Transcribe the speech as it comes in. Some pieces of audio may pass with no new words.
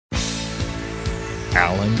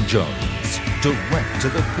Alan Jones, direct to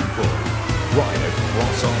the people, right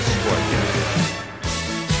across Australia.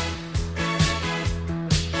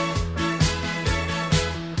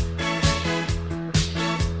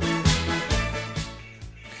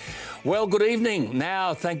 Well, good evening.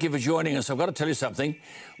 Now, thank you for joining us. I've got to tell you something.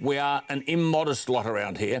 We are an immodest lot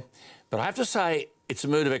around here, but I have to say it's a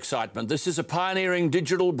mood of excitement. This is a pioneering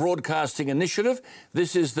digital broadcasting initiative.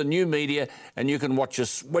 This is the new media, and you can watch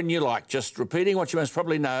us when you like. Just repeating what you most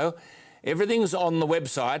probably know. Everything's on the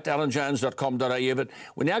website, alanjones.com.au, but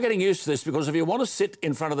we're now getting used to this because if you want to sit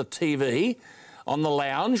in front of the TV on the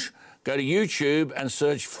lounge, go to YouTube and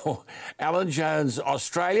search for Alan Jones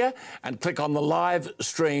Australia and click on the live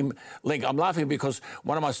stream link. I'm laughing because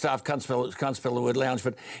one of my staff can't spell the word lounge,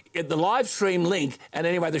 but the live stream link, and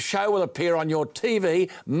anyway, the show will appear on your TV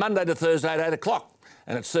Monday to Thursday at 8 o'clock.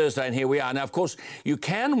 And it's Thursday, and here we are. Now, of course, you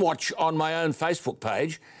can watch on my own Facebook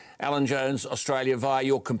page, Alan Jones Australia, via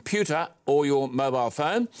your computer or your mobile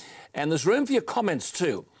phone. And there's room for your comments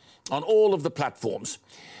too on all of the platforms.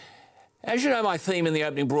 As you know, my theme in the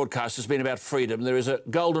opening broadcast has been about freedom. There is a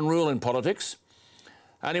golden rule in politics,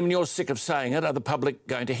 and when you're sick of saying it, are the public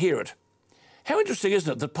going to hear it? How interesting,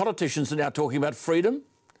 isn't it, that politicians are now talking about freedom?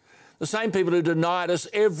 The same people who denied us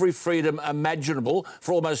every freedom imaginable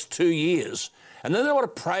for almost 2 years. And then they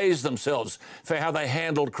want to praise themselves for how they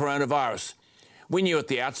handled coronavirus. We knew at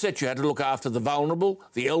the outset you had to look after the vulnerable,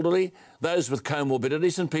 the elderly, those with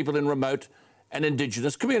comorbidities and people in remote and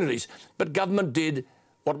Indigenous communities. But government did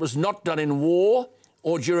what was not done in war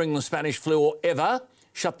or during the Spanish flu or ever,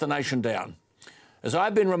 shut the nation down. As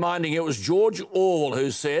I've been reminding you, it was George Orwell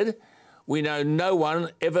who said, "We know no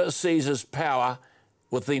one ever seizes power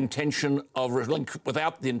with the intention of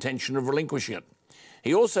without the intention of relinquishing it."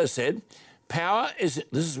 He also said, this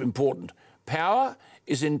is important, power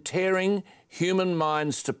is in tearing human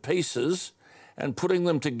minds to pieces and putting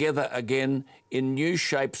them together again in new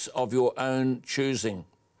shapes of your own choosing.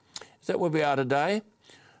 Is that where we are today?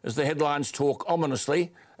 As the headlines talk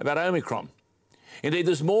ominously about Omicron. Indeed,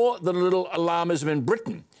 there's more than a little alarmism in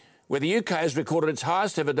Britain, where the UK has recorded its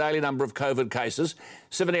highest ever daily number of COVID cases,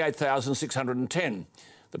 78,610.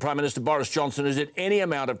 The Prime Minister Boris Johnson is in any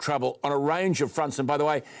amount of trouble on a range of fronts. And by the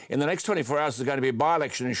way, in the next 24 hours, there's going to be a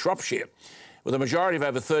by-election in Shropshire with a majority of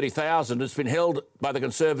over 30,000. It's been held by the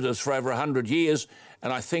Conservatives for over 100 years,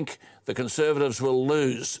 and I think the Conservatives will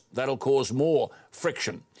lose. That'll cause more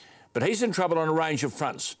friction. But he's in trouble on a range of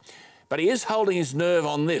fronts. But he is holding his nerve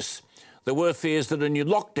on this. There were fears that a new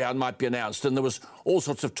lockdown might be announced, and there was all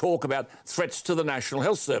sorts of talk about threats to the National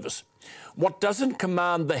Health Service. What doesn't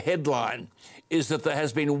command the headline is that there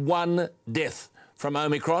has been one death from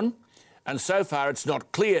Omicron, and so far it's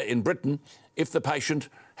not clear in Britain if the patient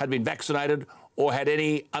had been vaccinated or had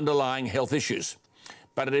any underlying health issues.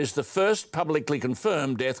 But it is the first publicly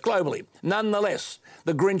confirmed death globally. Nonetheless,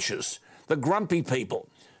 the Grinches, the grumpy people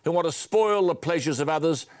who want to spoil the pleasures of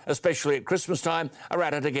others, especially at Christmas time, are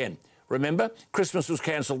at it again. Remember, Christmas was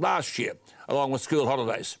cancelled last year, along with school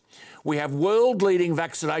holidays. We have world-leading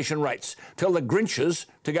vaccination rates. Tell the Grinches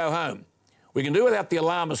to go home. We can do without the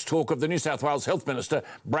alarmist talk of the New South Wales Health Minister,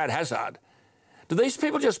 Brad Hazzard. Do these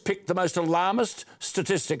people just pick the most alarmist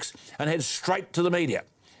statistics and head straight to the media?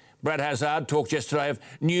 Brad Hazzard talked yesterday of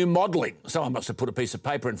new modelling. Someone must have put a piece of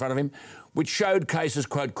paper in front of him, which showed cases,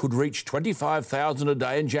 quote, could reach 25,000 a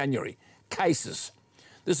day in January. Cases.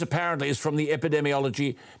 This apparently is from the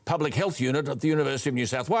Epidemiology Public Health Unit at the University of New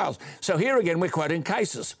South Wales. So here again, we're quoting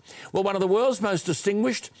cases. Well, one of the world's most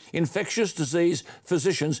distinguished infectious disease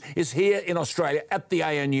physicians is here in Australia at the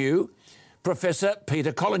ANU, Professor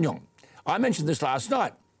Peter Collignon. I mentioned this last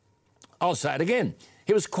night. I'll say it again.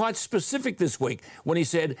 He was quite specific this week when he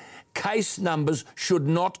said case numbers should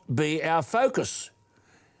not be our focus.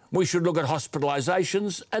 We should look at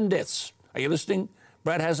hospitalisations and deaths. Are you listening,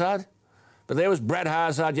 Brad Hazzard? But there was Brad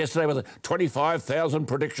Hazzard yesterday with a 25,000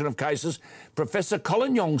 prediction of cases. Professor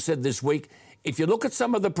Collignon said this week, if you look at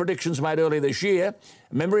some of the predictions made earlier this year,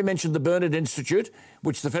 remember he mentioned the Burnet Institute,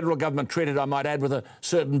 which the federal government treated, I might add, with a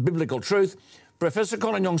certain biblical truth. Professor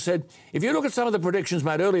Collignon said, if you look at some of the predictions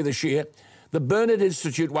made earlier this year, the Burnet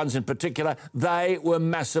Institute ones in particular, they were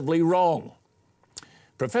massively wrong.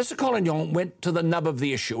 Professor Collignon went to the nub of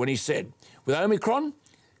the issue and he said, with Omicron,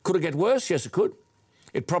 could it get worse? Yes, it could.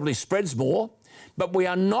 It probably spreads more, but we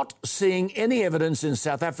are not seeing any evidence in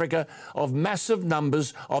South Africa of massive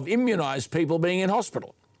numbers of immunised people being in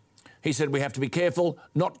hospital. He said we have to be careful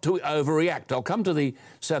not to overreact. I'll come to the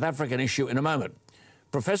South African issue in a moment.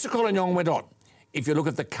 Professor Collignon went on. If you look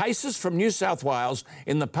at the cases from New South Wales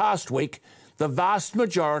in the past week, the vast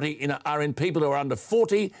majority are in people who are under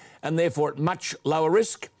 40 and therefore at much lower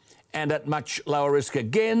risk and at much lower risk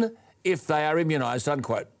again if they are immunised,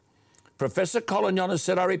 unquote. Professor Collignon has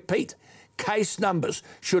said, I repeat, case numbers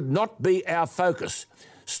should not be our focus.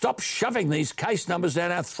 Stop shoving these case numbers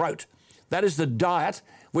down our throat. That is the diet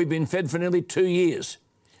we've been fed for nearly 2 years.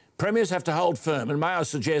 Premiers have to hold firm, and may I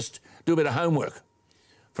suggest do a bit of homework.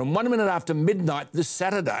 From 1 minute after midnight this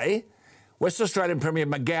Saturday, West Australian Premier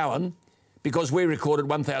McGowan, because we recorded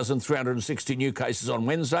 1,360 new cases on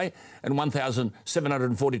Wednesday and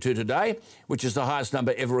 1,742 today, which is the highest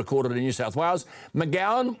number ever recorded in New South Wales,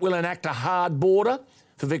 McGowan will enact a hard border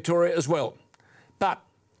for Victoria as well. But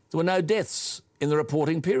there were no deaths in the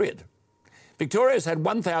reporting period. Victoria has had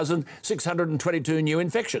 1,622 new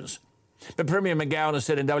infections. But Premier McGowan has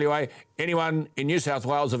said in WA, anyone in New South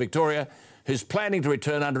Wales or Victoria who's planning to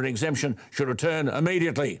return under an exemption should return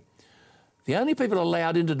immediately. The only people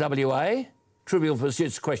allowed into WA, Trivial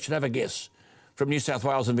Pursuits question, have a guess, from New South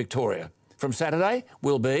Wales and Victoria from Saturday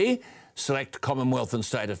will be select Commonwealth and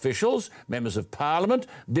state officials, members of Parliament,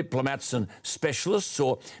 diplomats and specialists,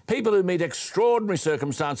 or people who meet extraordinary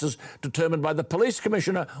circumstances determined by the Police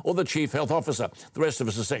Commissioner or the Chief Health Officer. The rest of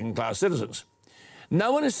us are second-class citizens.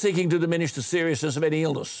 No one is seeking to diminish the seriousness of any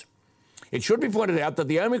illness. It should be pointed out that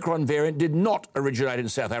the Omicron variant did not originate in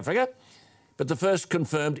South Africa, but the first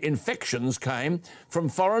confirmed infections came from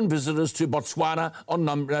foreign visitors to Botswana on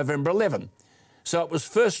November 11. So it was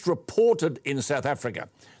first reported in South Africa.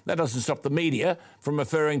 That doesn't stop the media from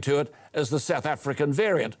referring to it as the South African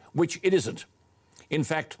variant, which it isn't. In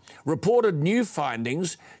fact, reported new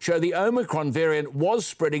findings show the Omicron variant was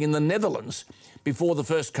spreading in the Netherlands before the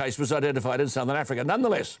first case was identified in Southern Africa.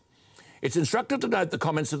 Nonetheless, it's instructive to note the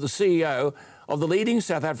comments of the CEO of the leading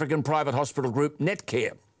South African private hospital group,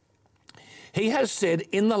 Netcare. He has said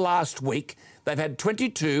in the last week they've had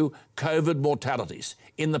 22 COVID mortalities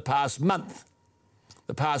in the past month.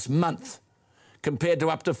 Compared to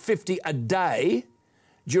up to 50 a day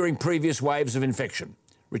during previous waves of infection.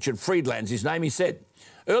 Richard Friedland's his name. He said,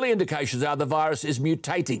 early indications are the virus is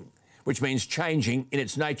mutating, which means changing in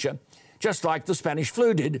its nature, just like the Spanish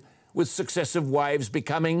flu did, with successive waves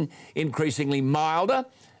becoming increasingly milder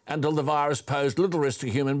until the virus posed little risk to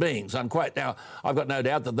human beings, unquote. Now, I've got no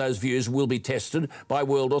doubt that those views will be tested by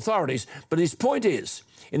world authorities, but his point is,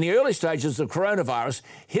 in the early stages of coronavirus,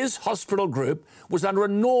 his hospital group was under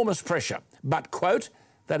enormous pressure, but, quote,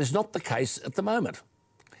 that is not the case at the moment.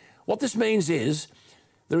 What this means is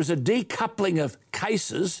there is a decoupling of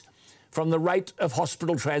cases from the rate of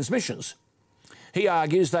hospital transmissions. He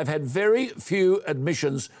argues they've had very few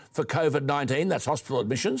admissions for COVID-19, that's hospital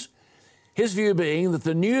admissions, his view being that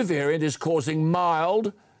the new variant is causing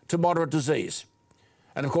mild to moderate disease.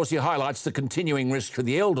 And of course, he highlights the continuing risk for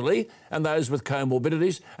the elderly and those with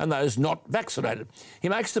comorbidities and those not vaccinated. He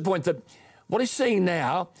makes the point that what he's seeing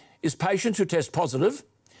now is patients who test positive,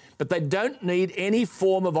 but they don't need any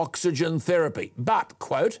form of oxygen therapy. But,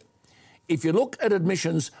 quote, if you look at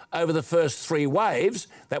admissions over the first 3 waves,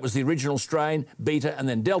 that was the original strain, Beta and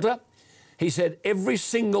then Delta, he said every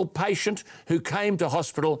single patient who came to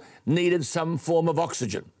hospital needed some form of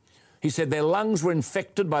oxygen. He said their lungs were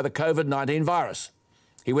infected by the COVID-19 virus.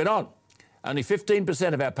 He went on, only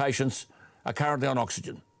 15% of our patients are currently on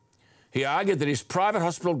oxygen. He argued that his private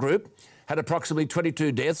hospital group had approximately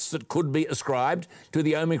 22 deaths that could be ascribed to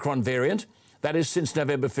the Omicron variant, that is since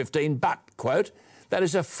November 15, but, quote, that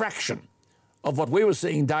is a fraction of what we were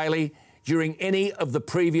seeing daily during any of the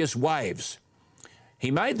previous waves.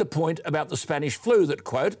 He made the point about the Spanish flu that,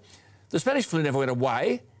 quote, the Spanish flu never went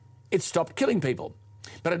away, it stopped killing people.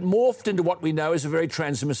 But it morphed into what we know is a very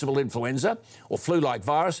transmissible influenza or flu-like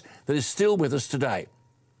virus that is still with us today,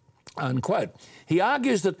 unquote. He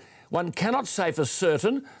argues that one cannot say for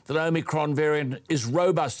certain that Omicron variant is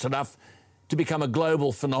robust enough to become a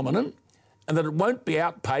global phenomenon and that it won't be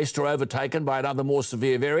outpaced or overtaken by another more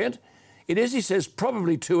severe variant. It is, he says,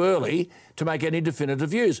 probably too early to make any definitive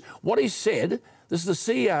views. What he said, this is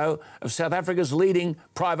the CEO of South Africa's leading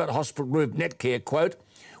private hospital group, Netcare, quote,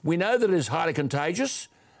 we know that it is highly contagious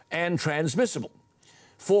and transmissible,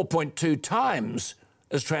 4.2 times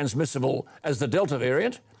as transmissible as the Delta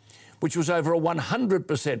variant, which was over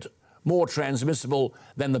 100% more transmissible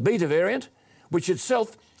than the Beta variant, which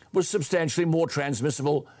itself was substantially more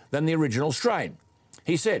transmissible than the original strain.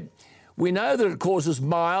 He said, we know that it causes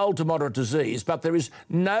mild to moderate disease, but there is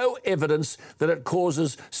no evidence that it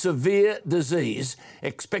causes severe disease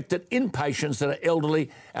expected in patients that are elderly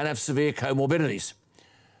and have severe comorbidities.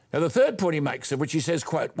 Now, the third point he makes, of which he says,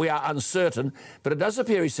 quote, we are uncertain, but it does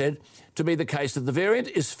appear, he said, to be the case that the variant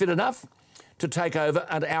is fit enough to take over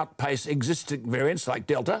and outpace existing variants like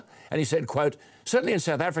Delta. And he said, quote, certainly in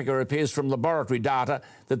South Africa it appears from laboratory data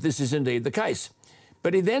that this is indeed the case.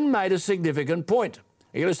 But he then made a significant point.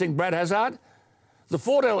 Are you listening, Brad Hazzard? The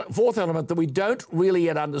fourth element that we don't really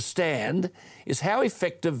yet understand is how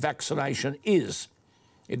effective vaccination is.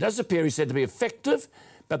 It does appear, he said, to be effective,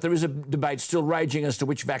 but there is a debate still raging as to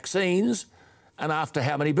which vaccines and after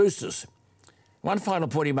how many boosters. One final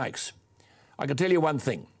point he makes. I can tell you one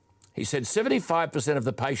thing. He said 75% of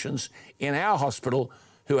the patients in our hospital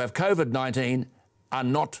who have COVID-19 are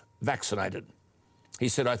not vaccinated. He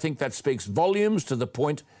said, I think that speaks volumes to the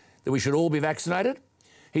point that we should all be vaccinated.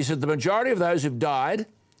 He said the majority of those who've died,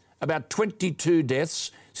 about 22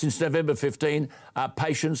 deaths since November 15, are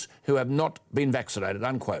patients who have not been vaccinated,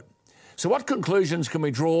 unquote. So what conclusions can we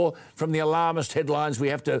draw from the alarmist headlines we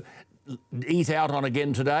have to eat out on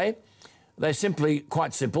again today? They're simply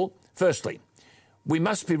quite simple. Firstly, we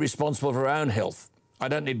must be responsible for our own health. I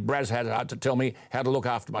don't need Braz Hazzard to tell me how to look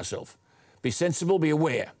after myself. Be sensible, be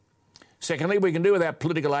aware. Secondly, we can do without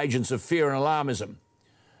political agents of fear and alarmism.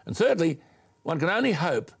 And thirdly, one can only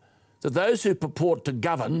hope that those who purport to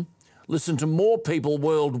govern listen to more people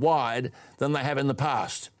worldwide than they have in the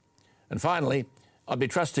past. And finally, I'd be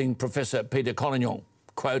trusting Professor Peter Collignon,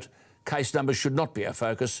 quote, case numbers should not be our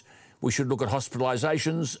focus. We should look at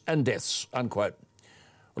hospitalisations and deaths, unquote.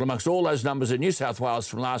 Well, amongst all those numbers in New South Wales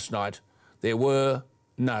from last night, there were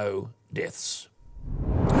no deaths.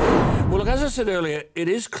 Well, look, as I said earlier, it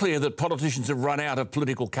is clear that politicians have run out of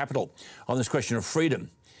political capital on this question of freedom.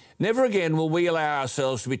 Never again will we allow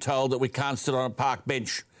ourselves to be told that we can't sit on a park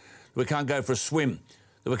bench, that we can't go for a swim,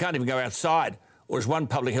 that we can't even go outside, or as one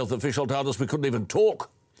public health official told us, we couldn't even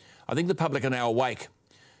talk. I think the public are now awake.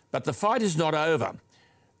 But the fight is not over.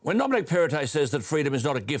 When Dominic Perrottet says that freedom is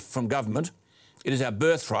not a gift from government, it is our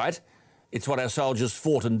birthright, it's what our soldiers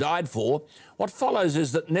fought and died for, what follows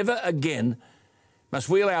is that never again must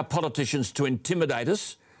we allow politicians to intimidate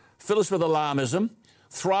us, fill us with alarmism,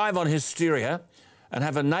 thrive on hysteria, and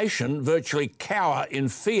have a nation virtually cower in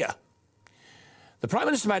fear. The Prime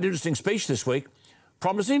Minister made an interesting speech this week,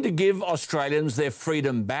 promising to give Australians their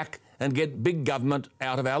freedom back and get big government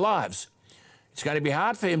out of our lives. It's going to be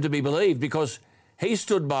hard for him to be believed because he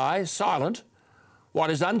stood by, silent, while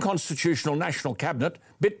his unconstitutional National Cabinet,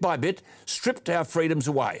 bit by bit, stripped our freedoms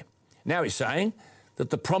away. Now he's saying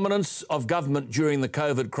that the prominence of government during the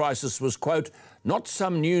COVID crisis was, quote, not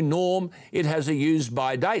some new norm, it has a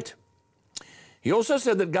use-by date. He also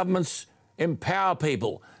said that governments empower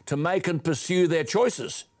people to make and pursue their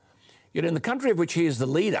choices. Yet in the country of which he is the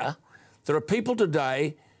leader, there are people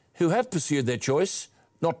today who have pursued their choice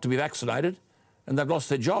not to be vaccinated and they've lost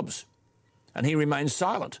their jobs. And he remains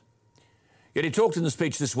silent. Yet he talked in the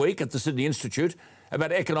speech this week at the Sydney Institute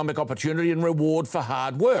about economic opportunity and reward for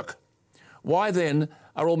hard work. Why then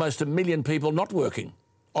are almost 1 million people not working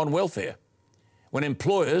on welfare when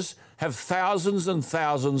employers have thousands and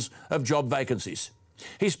thousands of job vacancies?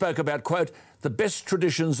 He spoke about, quote, the best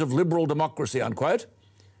traditions of liberal democracy, unquote,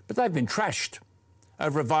 but they've been trashed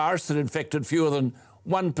over a virus that infected fewer than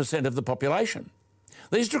 1% of the population.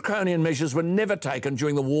 These draconian measures were never taken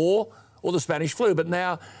during the war or the Spanish flu, but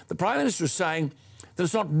now the Prime Minister is saying that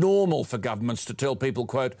it's not normal for governments to tell people,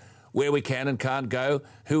 quote, where we can and can't go,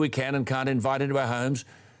 who we can and can't invite into our homes,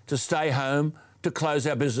 to stay home, to close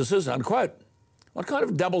our businesses, unquote. What kind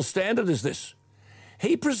of double standard is this?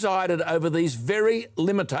 He presided over these very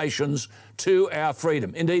limitations to our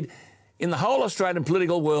freedom. Indeed, in the whole Australian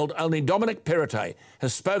political world, only Dominic Perrottet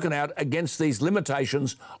has spoken out against these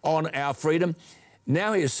limitations on our freedom.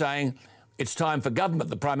 Now he is saying it's time for government,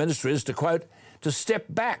 the Prime Minister is, to, quote, to step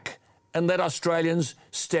back and let Australians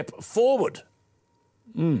step forward.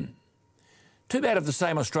 Too bad if the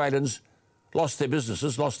same Australians lost their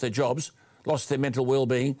businesses, lost their jobs, lost their mental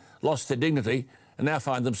well-being, lost their dignity, and now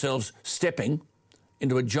find themselves stepping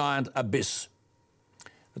into a giant abyss.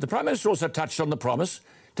 But the Prime Minister also touched on the promise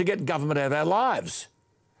to get government out of our lives.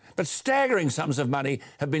 But staggering sums of money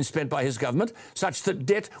have been spent by his government, such that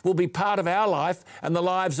debt will be part of our life and the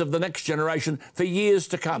lives of the next generation for years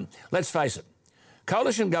to come. Let's face it,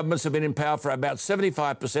 coalition governments have been in power for about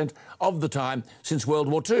 75% of the time since World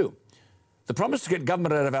War II. The promise to get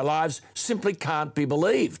government out of our lives simply can't be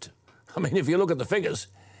believed. I mean, if you look at the figures,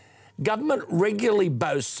 government regularly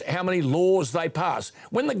boasts how many laws they pass.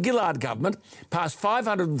 When the Gillard government passed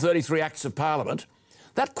 533 acts of parliament,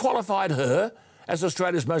 that qualified her as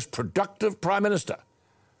Australia's most productive Prime Minister.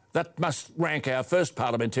 That must rank our first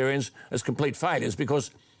parliamentarians as complete failures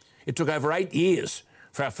because it took over 8 years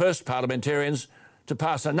for our first parliamentarians to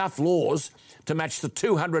pass enough laws to match the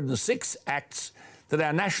 206 acts that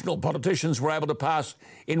our national politicians were able to pass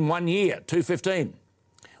in 1 year, 2015.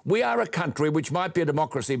 We are a country which might be a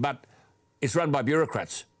democracy, but it's run by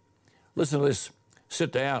bureaucrats. Listen to this.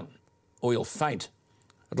 Sit down or you'll faint.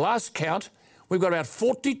 At last count, we've got about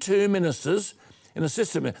 42 ministers and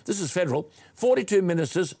assistant, this is federal, 42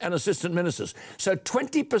 ministers and assistant ministers. So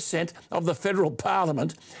 20% of the federal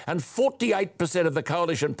parliament and 48% of the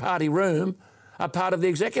coalition party room are part of the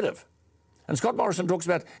executive. And Scott Morrison talks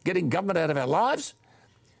about getting government out of our lives.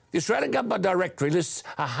 The Australian Government Directory lists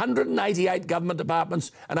 188 government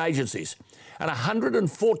departments and agencies and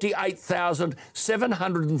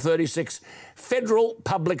 148,736 federal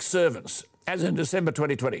public servants, as in December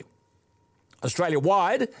 2020.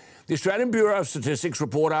 Australia-wide, the Australian Bureau of Statistics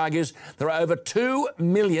report argues there are over 2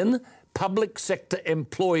 million public sector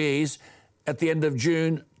employees at the end of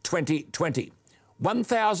June 2020.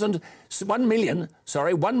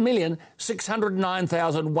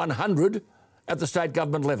 1,609,100 at the state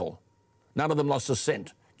government level. None of them lost a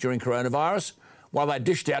cent during coronavirus, while they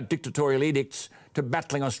dished out dictatorial edicts to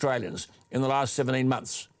battling Australians in the last 17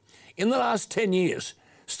 months. In the last 10 years,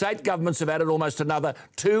 state governments have added almost another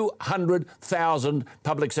 200,000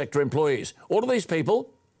 public sector employees. All of these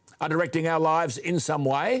people are directing our lives in some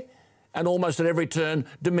way and almost at every turn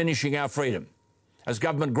diminishing our freedom. As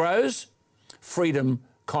government grows, freedom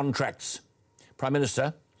contracts. Prime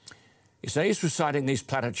Minister, it's no use reciting these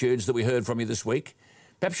platitudes that we heard from you this week.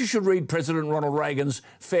 Perhaps you should read President Ronald Reagan's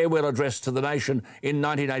farewell address to the nation in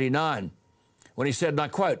 1989, when he said, and I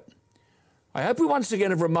quote, "I hope we once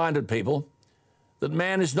again have reminded people that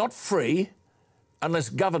man is not free unless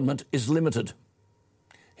government is limited."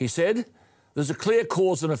 He said, "There's a clear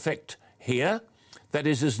cause and effect here that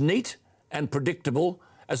is as neat and predictable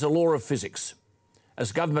as a law of physics.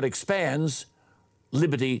 As government expands,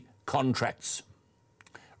 liberty contracts."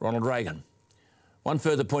 Ronald Reagan. One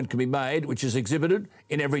further point can be made, which is exhibited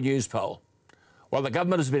in every news poll. While the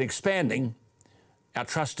government has been expanding, our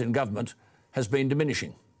trust in government has been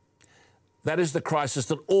diminishing. That is the crisis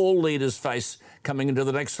that all leaders face coming into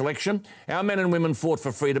the next election. Our men and women fought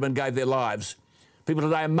for freedom and gave their lives. People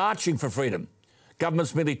today are marching for freedom.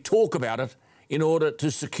 Governments merely talk about it in order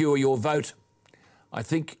to secure your vote. I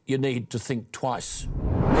think you need to think twice.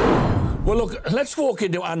 Well, look, let's walk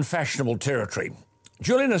into unfashionable territory.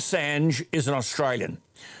 Julian Assange is an Australian.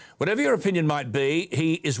 Whatever your opinion might be,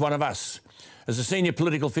 he is one of us. As a senior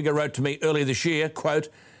political figure wrote to me earlier this year, quote,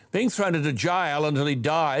 "Being thrown into jail until he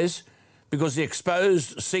dies because he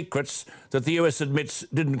exposed secrets that the US admits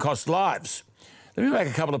didn't cost lives." Let me make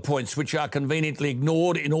a couple of points which are conveniently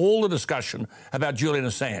ignored in all the discussion about Julian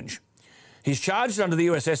Assange. He's charged under the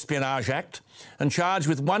US Espionage Act and charged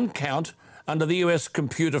with one count under the US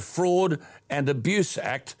Computer Fraud and Abuse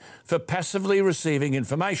Act for passively receiving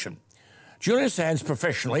information. Julian Assange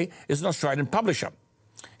professionally is an Australian publisher.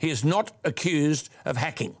 He is not accused of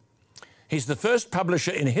hacking. He's the first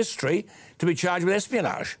publisher in history to be charged with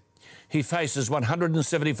espionage. He faces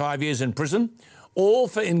 175 years in prison, all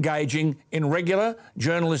for engaging in regular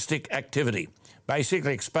journalistic activity,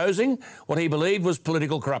 basically exposing what he believed was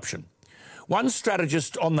political corruption. One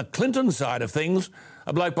strategist on the Clinton side of things,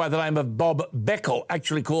 a bloke by the name of Bob Beckel,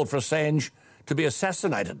 actually called for Assange to be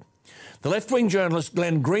assassinated. The left-wing journalist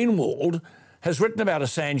Glenn Greenwald has written about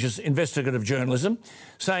Assange's investigative journalism,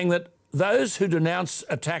 saying that those who denounce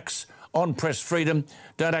attacks on press freedom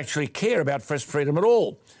don't actually care about press freedom at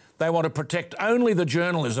all. They want to protect only the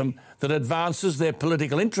journalism that advances their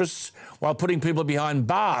political interests while putting people behind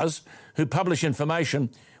bars who publish information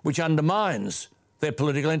which undermines their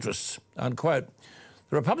political interests, unquote.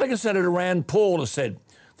 The Republican Senator Rand Paul has said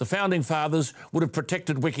the Founding Fathers would have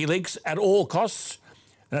protected WikiLeaks at all costs,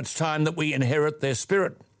 and it's time that we inherit their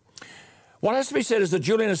spirit. What has to be said is that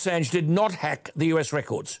Julian Assange did not hack the US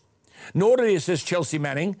records, nor did he assist Chelsea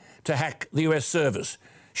Manning to hack the US servers.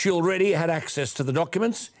 She already had access to the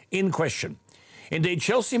documents in question. Indeed,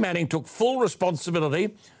 Chelsea Manning took full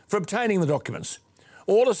responsibility for obtaining the documents.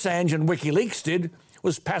 All Assange and WikiLeaks did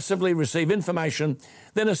was passively receive information,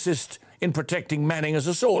 then assist in protecting Manning as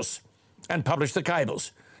a source and publish the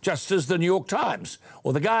cables, just as the New York Times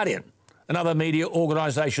or The Guardian and other media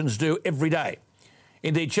organisations do every day.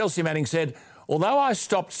 Indeed, Chelsea Manning said, "Although I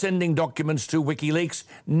stopped sending documents to WikiLeaks,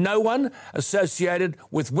 no one associated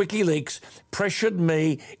with WikiLeaks pressured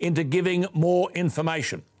me into giving more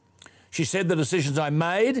information." She said the decisions I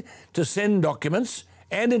made to send documents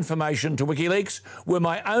and information to WikiLeaks were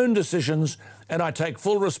my own decisions, and I take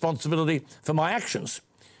full responsibility for my actions.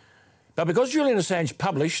 But because Julian Assange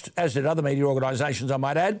published, as did other media organisations I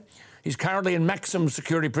might add, he's currently in maximum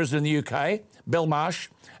security prison in the UK, Belmarsh,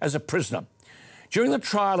 as a prisoner. During the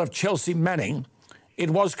trial of Chelsea Manning, it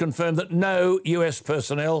was confirmed that no US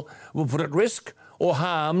personnel were put at risk or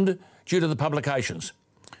harmed due to the publications.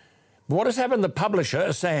 But what has happened, the publisher,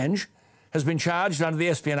 Assange, has been charged under the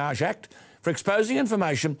Espionage Act for exposing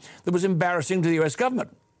information that was embarrassing to the US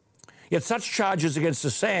government. Yet such charges against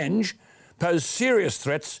Assange pose serious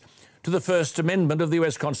threats to the First Amendment of the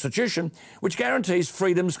US Constitution, which guarantees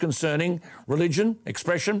freedoms concerning religion,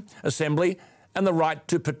 expression, assembly, and the right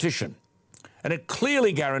to petition. And it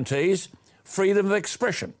clearly guarantees freedom of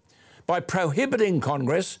expression by prohibiting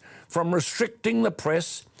Congress from restricting the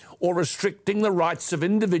press or restricting the rights of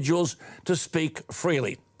individuals to speak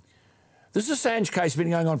freely. This Assange case has been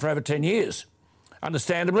going on for over 10 years.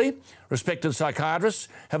 Understandably, respected psychiatrists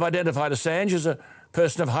have identified Assange as a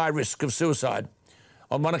person of high risk of suicide.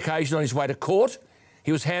 On one occasion on his way to court,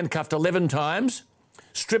 he was handcuffed 11 times,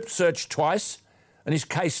 strip searched twice, and his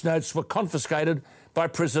case notes were confiscated by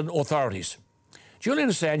prison authorities. Julian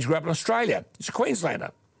Assange grew up in Australia. He's a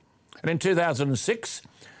Queenslander. And in 2006,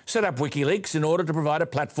 set up WikiLeaks in order to provide a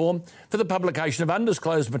platform for the publication of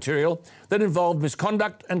undisclosed material that involved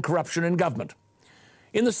misconduct and corruption in government.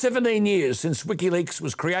 In the 17 years since WikiLeaks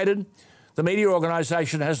was created, the media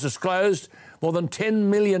organisation has disclosed more than 10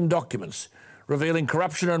 million documents revealing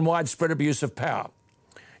corruption and widespread abuse of power.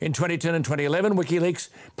 In 2010 and 2011, WikiLeaks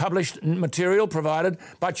published material provided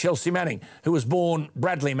by Chelsea Manning, who was born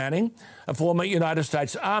Bradley Manning, a former United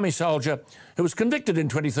States Army soldier who was convicted in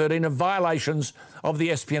 2013 of violations of the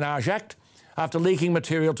Espionage Act after leaking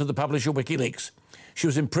material to the publisher WikiLeaks. She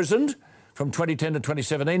was imprisoned from 2010 to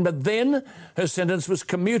 2017, but then her sentence was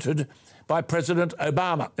commuted by President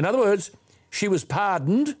Obama. In other words, she was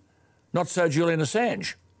pardoned, not so Julian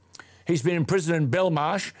Assange. He's been imprisoned in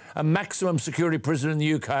Belmarsh, a maximum security prison in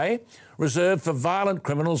the UK, reserved for violent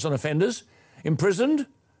criminals and offenders, imprisoned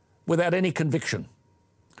without any conviction.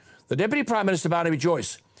 The Deputy Prime Minister, Barnaby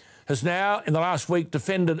Joyce, has now, in the last week,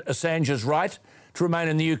 defended Assange's right to remain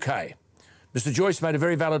in the UK. Mr Joyce made a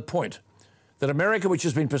very valid point, that America, which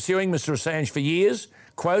has been pursuing Mr Assange for years,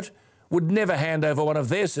 quote, would never hand over one of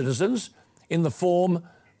their citizens in the form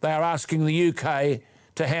they are asking the UK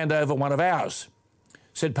to hand over one of ours.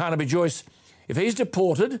 Said Barnaby Joyce, if he's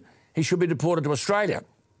deported, he should be deported to Australia.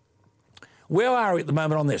 Where are we at the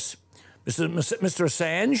moment on this? Mr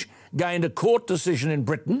Assange gained a court decision in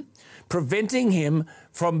Britain preventing him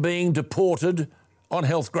from being deported on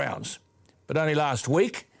health grounds. But only last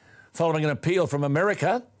week, following an appeal from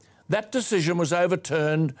America, that decision was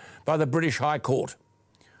overturned by the British High Court.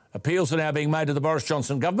 Appeals are now being made to the Boris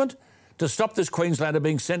Johnson government to stop this Queenslander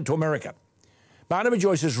being sent to America. Barnaby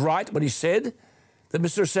Joyce is right when he said that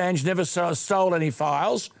Mr Assange never stole any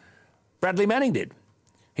files. Bradley Manning did.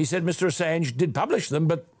 He said Mr Assange did publish them,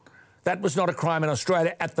 but that was not a crime in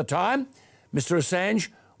Australia at the time. Mr Assange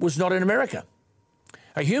was not in America.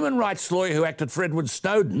 A human rights lawyer who acted for Edward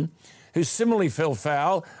Snowden, who similarly fell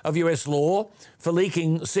foul of US law for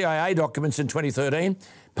leaking CIA documents in 2013,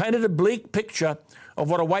 painted a bleak picture of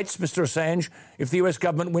what awaits Mr Assange if the US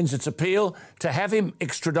government wins its appeal to have him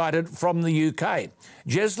extradited from the UK.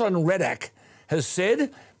 Jeslan Redak has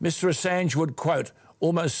said Mr Assange would, quote,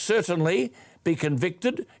 almost certainly be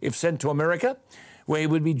convicted if sent to America, where he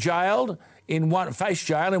would be face jail in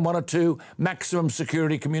one or two maximum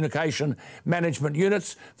security communication management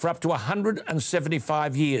units for up to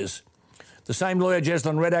 175 years. The same lawyer,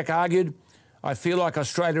 Jeslan Redak, argued, I feel like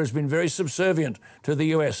Australia has been very subservient to the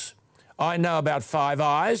US. I know about Five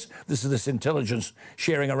Eyes. This is this intelligence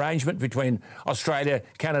sharing arrangement between Australia,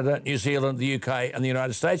 Canada, New Zealand, the UK and the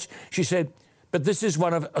United States. She said, but this is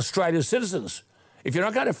one of Australia's citizens. If you're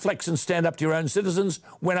not going to flex and stand up to your own citizens,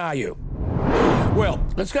 when are you? Well,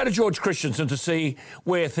 let's go to George Christensen to see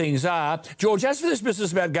where things are. George, as for this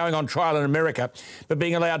business about going on trial in America but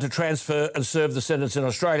being allowed to transfer and serve the sentence in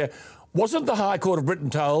Australia, wasn't the High Court of Britain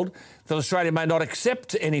told that Australia may not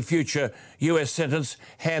accept any future US sentence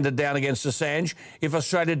handed down against Assange if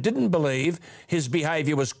Australia didn't believe his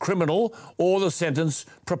behaviour was criminal or the sentence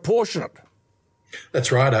proportionate?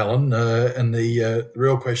 That's right, Alan. And the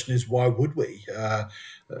real question is, why would we?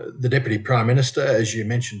 The Deputy Prime Minister, as you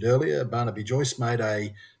mentioned earlier, Barnaby Joyce, made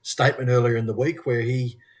a statement earlier in the week where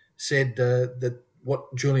he said that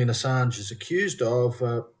what Julian Assange is accused of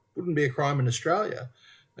wouldn't be a crime in Australia.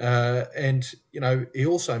 And, you know, he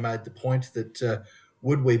also made the point that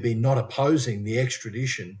would we be not opposing the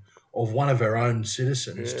extradition of one of our own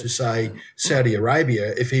citizens to, say, Saudi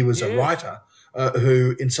Arabia if he was a writer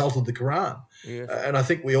who insulted the Quran? And I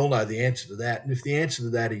think we all know the answer to that. And if the answer to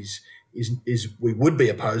that is we would be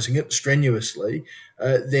opposing it strenuously,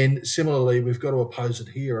 then similarly we've got to oppose it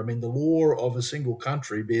here. I mean, the law of a single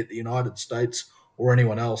country, be it the United States or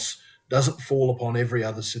anyone else, doesn't fall upon every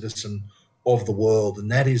other citizen of the world,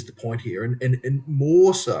 and that is the point here. And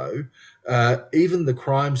more so, even the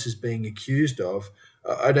crimes he's being accused of,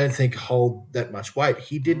 I don't think hold that much weight.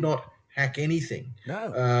 He did not hack anything.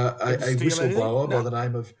 No. A whistleblower by the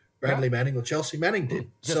name of Bradley Manning or Chelsea Manning did.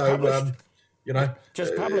 Just published.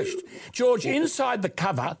 Just published. George, inside the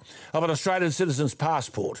cover of an Australian citizen's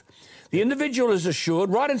passport, the individual is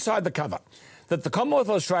assured, right inside the cover, that the Commonwealth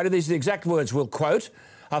of Australia, these are the exact words we'll quote,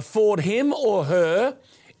 afford him or her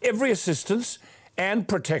every assistance and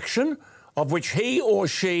protection of which he or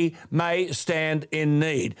she may stand in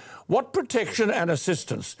need. What protection and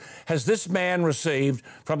assistance has this man received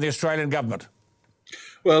from the Australian government?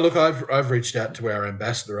 Well, look, I've reached out to our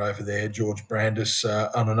ambassador over there, George Brandis,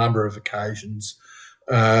 on a number of occasions.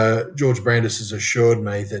 George Brandis has assured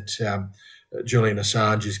me that Julian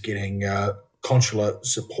Assange is getting consular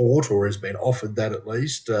support, or has been offered that at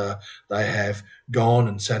least. They have gone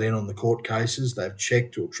and sat in on the court cases. They've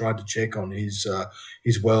checked or tried to check on his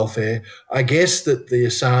welfare. I guess that the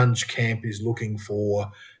Assange camp is looking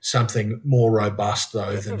for something more robust,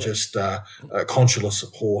 though, than just consular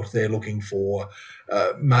support. They're looking for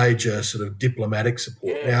major sort of diplomatic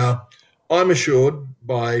support. Yes. Now, I'm assured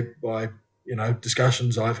by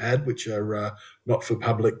discussions I've had, which are not for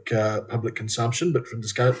public consumption, but from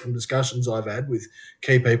discussions I've had with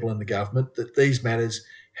key people in the government, that these matters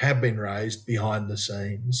have been raised behind the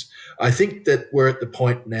scenes. I think that we're at the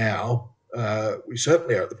point now, we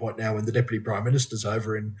certainly are at the point now when the Deputy Prime Minister's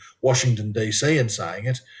over in Washington, D.C. and saying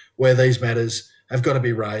it, where these matters have got to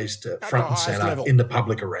be raised front and centre in the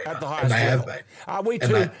public arena. At the highest and they level. have been. Are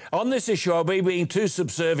we on this issue, are we being too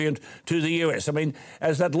subservient to the US? I mean,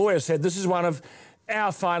 as that lawyer said, this is one of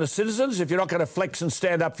our finest citizens. If you're not going to flex and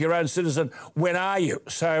stand up for your own citizen, when are you?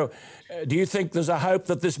 So do you think there's a hope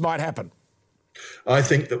that this might happen? I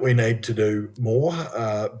think that we need to do more.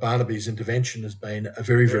 Barnaby's intervention has been a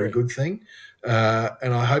very, very good thing.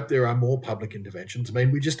 And I hope there are more public interventions. I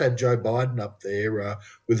mean, we just had Joe Biden up there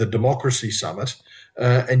with a democracy summit,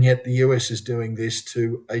 and yet the US is doing this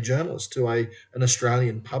to a journalist, to an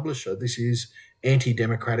Australian publisher. This is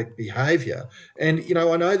anti-democratic behaviour. And,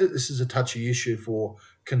 I know that this is a touchy issue for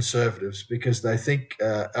Conservatives because they think,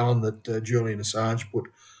 Alan, that Julian Assange put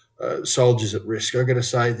soldiers at risk. I've got to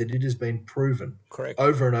say that it has been proven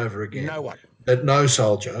over and over again that no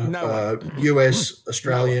soldier, US,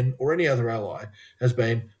 Australian or any other ally has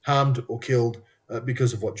been harmed or killed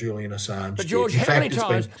because of what Julian Assange But George, did.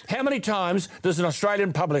 how many times does an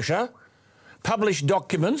Australian publisher publish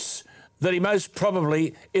documents that he most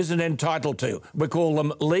probably isn't entitled to? We call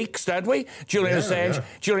them leaks, don't we? Julian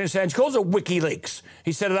Assange calls it WikiLeaks.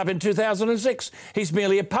 He set it up in 2006. He's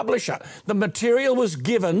merely a publisher. The material was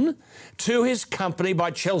given to his company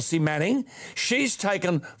by Chelsea Manning. She's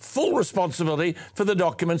taken full responsibility for the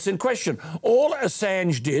documents in question. All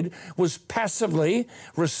Assange did was passively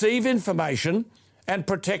receive information and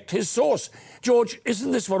protect his source. George,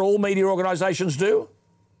 isn't this what all media organisations do?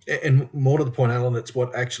 And more to the point, Alan, it's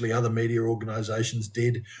what actually other media organisations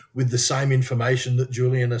did with the same information that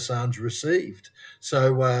Julian Assange received.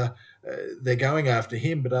 So they're going after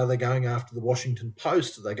him, but are they going after the Washington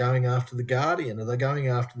Post? Are they going after the Guardian? Are they going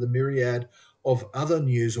after the myriad of other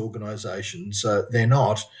news organisations? They're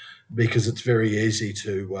not, because it's very easy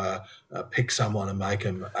to pick someone and make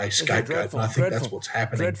them a scapegoat. And I think that's what's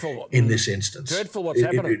happening in this instance. Dreadful what's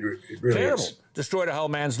happening. It really Terrible. is. Destroyed a whole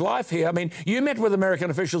man's life here. I mean, you met with American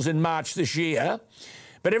officials in March this year,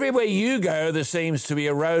 but everywhere you go, there seems to be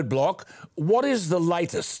a roadblock. What is the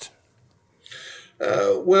latest?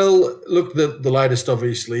 Well, look, the latest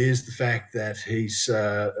obviously is the fact that he's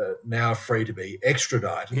now free to be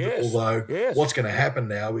extradited. Yes, although what's going to happen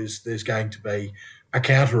now is there's going to be a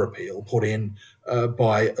counter appeal put in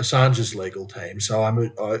by Assange's legal team. So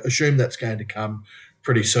I assume that's going to come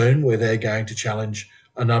pretty soon, where they're going to challenge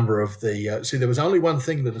a number of the... there was only one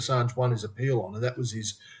thing that Assange won his appeal on, and that was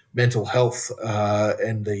his mental health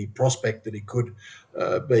and the prospect that he could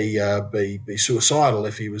be suicidal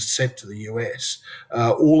if he was sent to the US.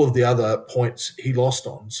 All of the other points he lost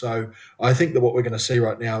on. So I think that what we're going to see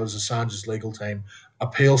right now is Assange's legal team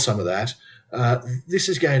appeal some of that. This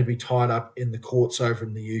is going to be tied up in the courts over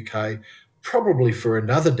in the UK probably for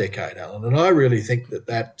another decade, Alan. And I really think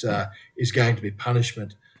that is going to be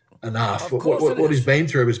punishment enough. What he's been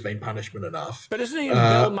through has been punishment enough. But isn't he in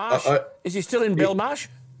Belmarsh? Is he still in Belmarsh?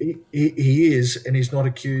 He is, and he's not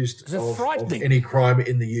accused of any crime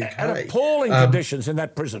in the UK. And appalling conditions in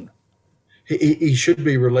that prison. He should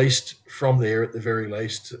be released from there at the very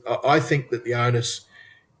least. I think that the onus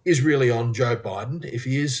is really on Joe Biden. If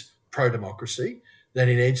he is pro-democracy, then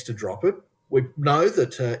he needs to drop it. We know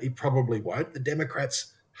that he probably won't. The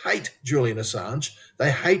Democrats hate Julian Assange.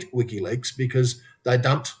 They hate WikiLeaks because they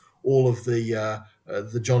dumped all of the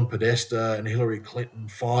the John Podesta and Hillary Clinton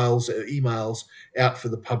files, emails out for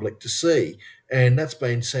the public to see. And that's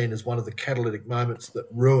been seen as one of the catalytic moments that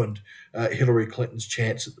ruined Hillary Clinton's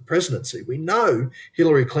chance at the presidency. We know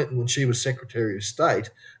Hillary Clinton, when she was Secretary of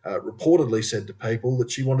State, reportedly said to people that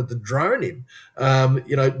she wanted to drone him.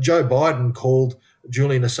 Joe Biden called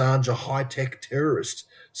Julian Assange a high-tech terrorist.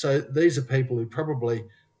 So these are people who probably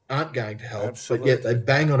aren't going to help, Absolutely. but yet they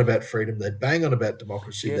bang on about freedom, they bang on about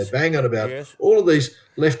democracy, Yes. they bang on about Yes. all of these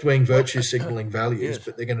left-wing virtue signalling values, Yes.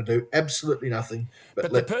 but they're going to do absolutely nothing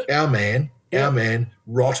but But let our man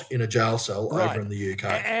rot in a jail cell Right. over in the UK.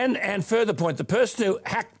 And further point, the person who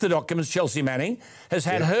hacked the documents, Chelsea Manning, has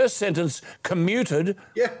had her sentence commuted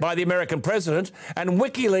by the American president, and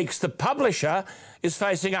WikiLeaks, the publisher, is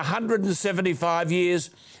facing 175 years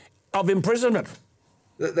of imprisonment.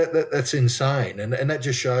 That's insane. And that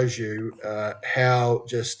just shows you how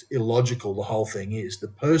just illogical the whole thing is. The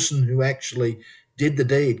person who actually did the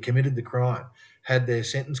deed, committed the crime, had their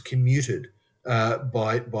sentence commuted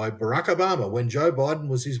by Barack Obama when Joe Biden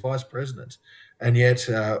was his vice president. And yet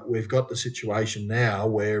we've got the situation now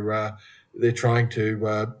where they're trying to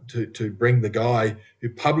bring the guy who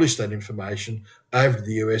published that information over to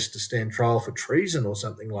the US to stand trial for treason or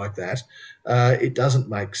something like that. It doesn't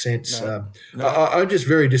make sense. No. I'm just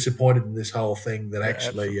very disappointed in this whole thing that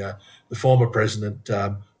actually the former president,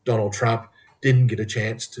 Donald Trump, didn't get a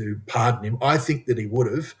chance to pardon him. I think that he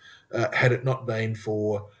would have, had it not been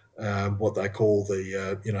for what they call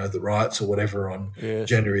the riots or whatever on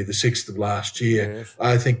January the 6th of last year. Yes.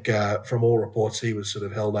 I think from all reports he was sort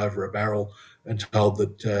of held over a barrel and told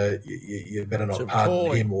that you better not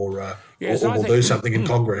pardon him or we'll do something in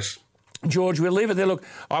Congress. George, we'll leave it there. Look,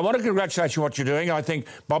 I want to congratulate you on what you're doing. I think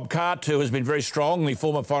Bob Carr, too, has been very strong, the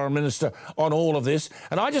former foreign minister, on all of this.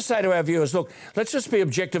 And I just say to our viewers, look, let's just be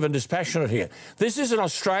objective and dispassionate here. This is an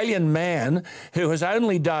Australian man who has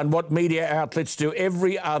only done what media outlets do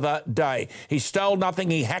every other day. He stole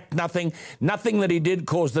nothing, he hacked nothing. Nothing that he did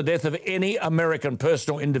caused the death of any American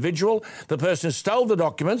person or individual. The person who stole the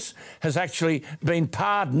documents has actually been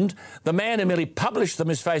pardoned. The man who merely published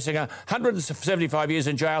them is facing 175 years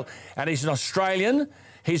in jail, and he's an Australian,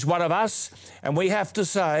 he's one of us, and we have to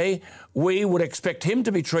say we would expect him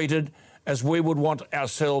to be treated as we would want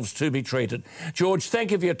ourselves to be treated. George,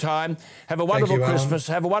 thank you for your time. Have a wonderful Christmas.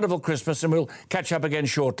 Have a wonderful Christmas, and we'll catch up again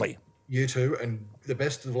shortly. You too, and the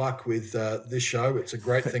best of luck with this show. It's a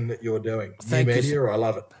great thing that you're doing. Thank New you. media, I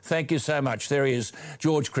love it. Thank you so much. There he is,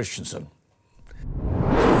 George Christensen.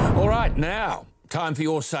 All right, now, time for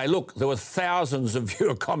your say. Look, there were thousands of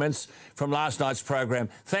viewer comments from last night's program.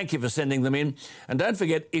 Thank you for sending them in. And don't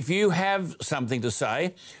forget, if you have something to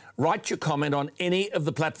say, write your comment on any of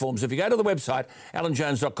the platforms. If you go to the website,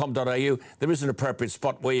 alanjones.com.au, there is an appropriate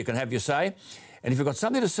spot where you can have your say. And if you've got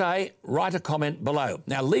something to say, write a comment below.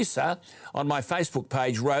 Now, Lisa on my Facebook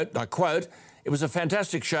page wrote, and I quote, "It was a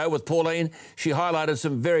fantastic show with Pauline. She highlighted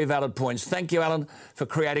some very valid points. Thank you, Alan, for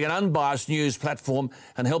creating an unbiased news platform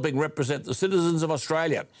and helping represent the citizens of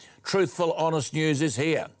Australia. Truthful, honest news is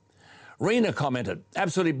here." Rena commented,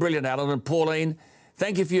 "Absolutely brilliant, Alan and Pauline.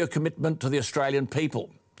 Thank you for your commitment to the Australian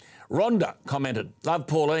people." Rhonda commented, "Love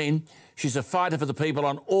Pauline. She's a fighter for the people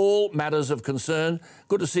on all matters of concern.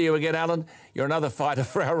 Good to see you again, Alan. You're another fighter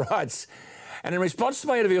for our rights." And in response to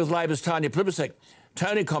my interview with Labor's Tanya Plibersek,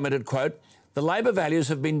 Tony commented, quote, "The Labor values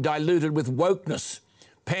have been diluted with wokeness,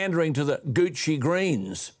 pandering to the Gucci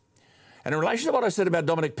Greens." And in relation to what I said about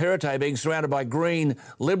Dominic Perrottet being surrounded by green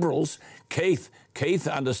liberals, Keith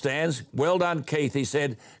understands. "Well done, Keith," he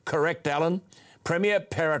said. "Correct, Alan. Premier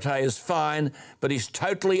Perrottet is fine, but he's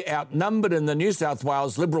totally outnumbered in the New South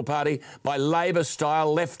Wales Liberal Party by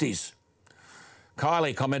Labor-style lefties."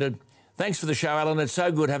 Kylie commented, "Thanks for the show, Alan. It's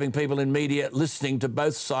so good having people in media listening to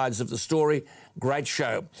both sides of the story. Great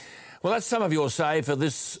show." Well, that's some of your say for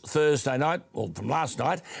this Thursday night, or from last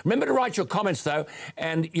night. Remember to write your comments, though,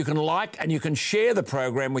 and you can like and you can share the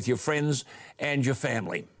program with your friends and your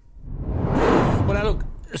family. Well, now, look,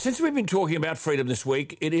 since we've been talking about freedom this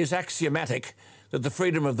week, it is axiomatic that the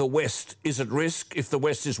freedom of the West is at risk if the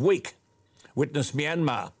West is weak. Witness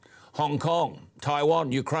Myanmar, Hong Kong,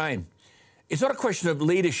 Taiwan, Ukraine. It's not a question of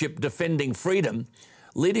leadership defending freedom.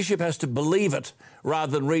 Leadership has to believe it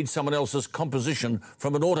rather than read someone else's composition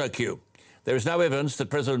from an auto cue. There is no evidence that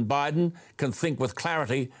President Biden can think with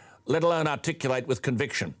clarity, let alone articulate with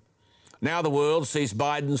conviction. Now the world sees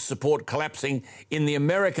Biden's support collapsing in the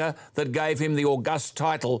America that gave him the august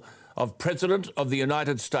title of President of the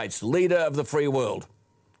United States, leader of the free world.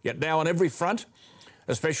 Yet now on every front,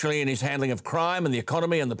 especially in his handling of crime and the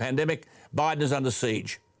economy and the pandemic, Biden is under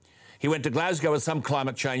siege. He went to Glasgow with some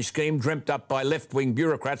climate change scheme dreamt up by left-wing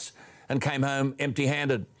bureaucrats and came home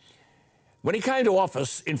empty-handed. When he came to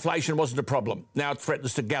office, inflation wasn't a problem. Now it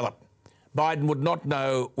threatens to gallop. Biden would not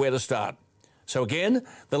know where to start. So again,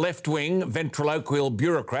 the left-wing ventriloquial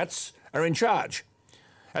bureaucrats are in charge.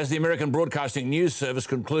 As the American Broadcasting News Service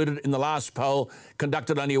concluded in the last poll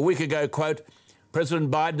conducted only a week ago, quote,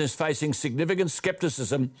 President Biden is facing significant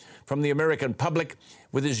scepticism from the American public,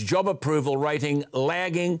 with his job approval rating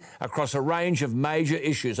lagging across a range of major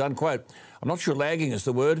issues, unquote. I'm not sure lagging is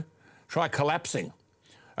the word. Try collapsing.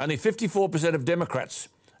 Only 54% of Democrats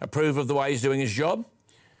approve of the way he's doing his job.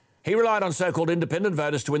 He relied on so-called independent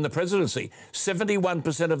voters to win the presidency.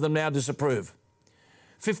 71% of them now disapprove.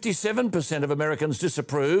 57% of Americans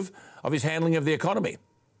disapprove of his handling of the economy.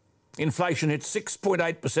 Inflation hit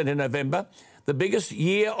 6.8% in November, the biggest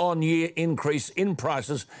year-on-year increase in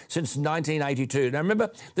prices since 1982. Now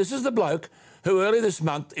remember, this is the bloke who earlier this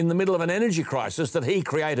month, in the middle of an energy crisis that he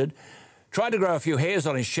created, tried to grow a few hairs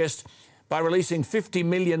on his chest by releasing 50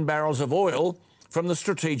 million barrels of oil from the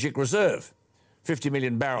Strategic Reserve. 50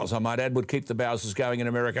 million barrels, I might add, would keep the Bowsers going in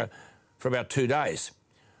America for about 2 days.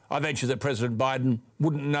 I venture that President Biden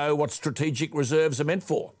wouldn't know what strategic reserves are meant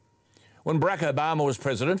for. When Barack Obama was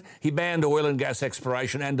president, he banned oil and gas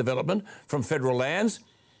exploration and development from federal lands,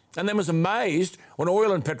 and then was amazed when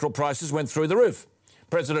oil and petrol prices went through the roof.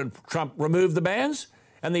 President Trump removed the bans,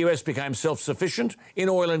 and the US became self-sufficient in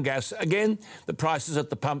oil and gas. Again, the prices at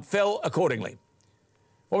the pump fell accordingly.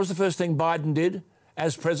 What was the first thing Biden did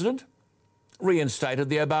as president? Reinstated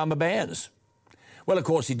the Obama bans. Well, of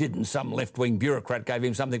course he didn't. Some left-wing bureaucrat gave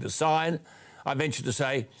him something to sign. I venture to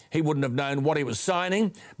say he wouldn't have known what he was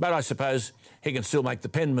signing, but I suppose he can still make the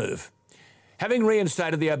pen move. Having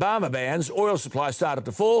reinstated the Obama bans, oil supply started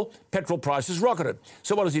to fall, petrol prices rocketed.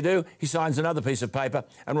 So what does he do? He signs another piece of paper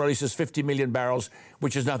and releases 50 million barrels,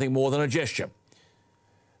 which is nothing more than a gesture.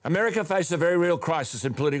 America faces a very real crisis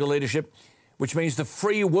in political leadership, which means the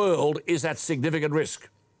free world is at significant risk.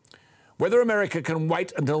 Whether America can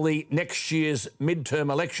wait until the next year's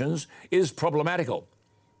midterm elections is problematical.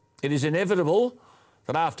 It is inevitable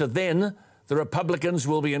that after then, the Republicans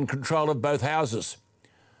will be in control of both houses.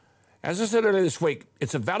 As I said earlier this week,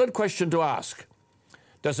 it's a valid question to ask.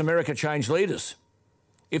 Does America change leaders?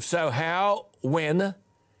 If so, how, when,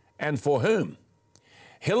 and for whom?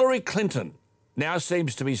 Hillary Clinton now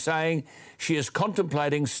seems to be saying she is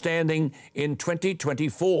contemplating standing in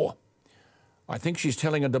 2024. I think she's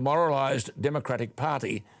telling a demoralised Democratic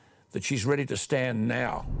Party that she's ready to stand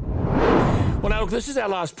now. Well, now, look, this is our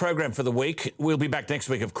last program for the week. We'll be back next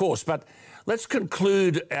week, of course, but let's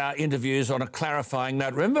conclude our interviews on a clarifying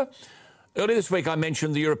note. Remember, earlier this week I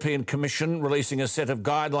mentioned the European Commission releasing a set of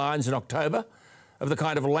guidelines in October of the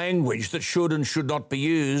kind of language that should and should not be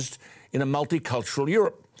used in a multicultural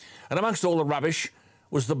Europe. And amongst all the rubbish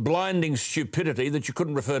was the blinding stupidity that you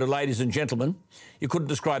couldn't refer to ladies and gentlemen. You couldn't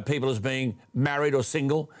describe people as being married or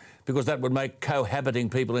single because that would make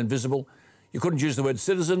cohabiting people invisible. You couldn't use the word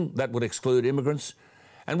citizen, that would exclude immigrants.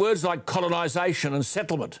 And words like colonisation and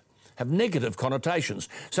settlement have negative connotations.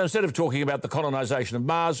 So instead of talking about the colonisation of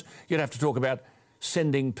Mars, you'd have to talk about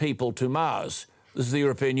sending people to Mars. This is the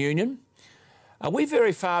European Union. Are we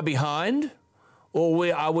very far behind,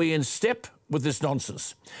 or are we in step with this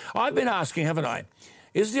nonsense? I've been asking, haven't I,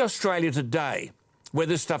 is the Australia today, where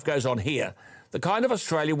this stuff goes on here, the kind of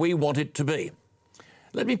Australia we want it to be?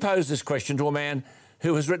 Let me pose this question to a man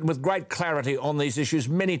who has written with great clarity on these issues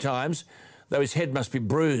many times, though his head must be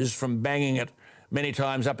bruised from banging it many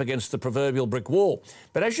times up against the proverbial brick wall.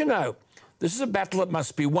 But as you know, this is a battle that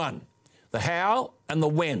must be won. The how and the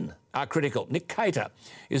when are critical. Nick Cater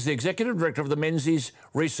is the Executive Director of the Menzies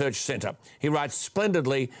Research Centre. He writes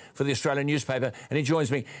splendidly for the Australian newspaper, and he joins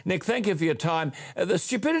me. Nick, thank you for your time. The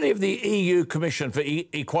stupidity of the EU Commission for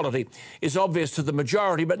Equality is obvious to the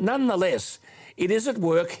majority, but nonetheless, it is at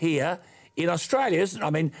work here in Australia. I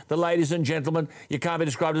mean, the ladies and gentlemen, you can't be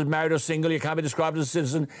described as married or single, you can't be described as a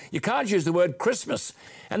citizen, you can't use the word Christmas.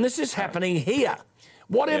 And this is happening here.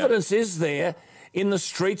 What evidence is there in the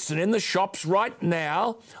streets and in the shops right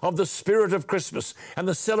now of the spirit of Christmas and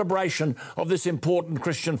the celebration of this important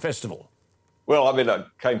Christian festival? Well, I mean, I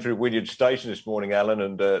came through Wynyard Station this morning, Alan,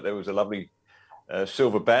 and there was a lovely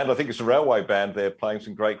silver band. I think it's a railway band there playing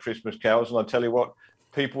some great Christmas carols. And I tell you what,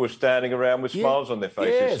 people were standing around with smiles on their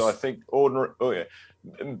faces. Yes. So I think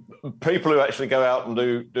people who actually go out and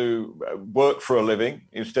do work for a living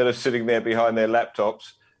instead of sitting there behind their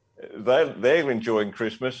laptops, they're enjoying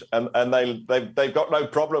Christmas, and they've got no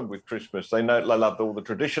problem with Christmas. They love all the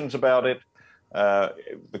traditions about it.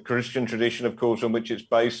 the Christian tradition, of course, on which it's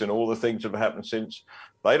based, and all the things that have happened since.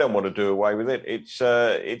 They don't want to do away with it.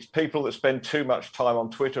 It's people that spend too much time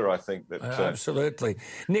on Twitter, I think. Absolutely.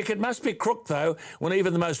 Nick, it must be crook, though, when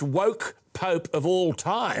even the most woke Pope of all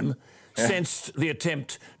time sensed the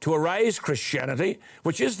attempt to erase Christianity,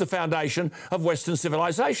 which is the foundation of Western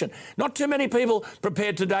civilization. Not too many people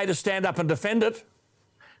prepared today to stand up and defend it.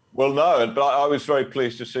 Well, no, but I was very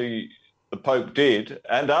pleased to see the Pope did,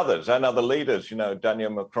 and others, and other leaders, Daniel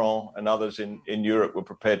Macron and others in Europe were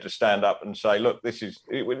prepared to stand up and say, look, this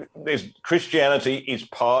Christianity is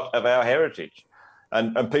part of our heritage.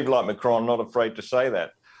 And people like Macron are not afraid to say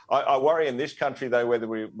that. I worry in this country, though, whether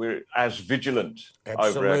we're as vigilant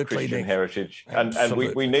over our Christian heritage. And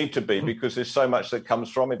we need to be, because there's so much that comes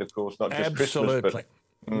from it, of course, not just Christmas, but...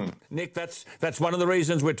 Nick, that's one of the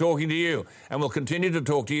reasons we're talking to you, and we'll continue to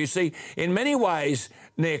talk to you. See, in many ways,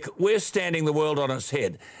 Nick, we're standing the world on its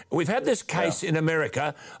head. We've had this case in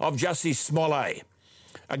America of Jussie Smollett,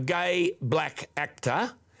 a gay black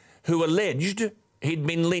actor who alleged he'd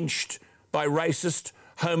been lynched by racist,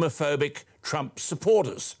 homophobic Trump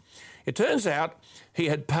supporters. It turns out he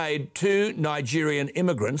had paid 2 Nigerian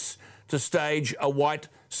immigrants to stage a white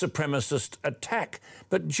supremacist attack.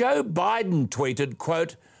 But Joe Biden tweeted,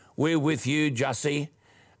 quote, "We're with you, Jussie,"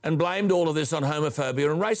 and blamed all of this on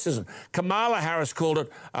homophobia and racism. Kamala Harris called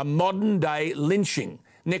it a modern-day lynching.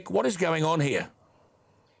 Nick, what is going on here?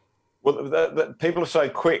 Well, people are so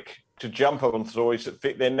quick to jump on stories that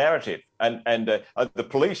fit their narrative. And the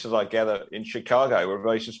police, as I gather, in Chicago were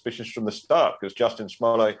very suspicious from the start, because Justin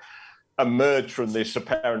Smollett emerged from this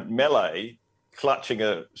apparent melee clutching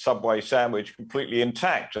a Subway sandwich completely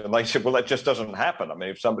intact. And they said, well, that just doesn't happen. I mean,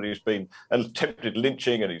 if somebody's been attempted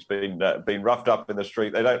lynching and he's been roughed up in the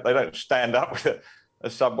street, they don't stand up with a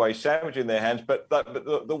Subway sandwich in their hands. But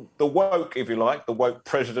the woke, if you like, the woke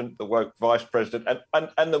president, the woke vice president,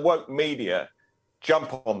 and the woke media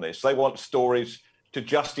jump on this. They want stories to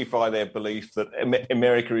justify their belief that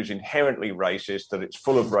America is inherently racist, that it's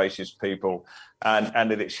full of racist people, and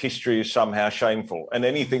that its history is somehow shameful. And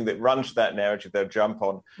anything that runs that narrative, they'll jump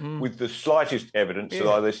on with the slightest evidence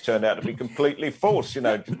that this turned out to be completely false.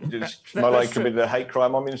 Smollett committed a hate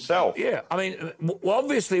crime on himself. Yeah, I mean,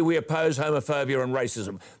 obviously we oppose homophobia and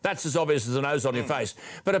racism. That's as obvious as the nose on your face.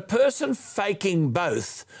 But a person faking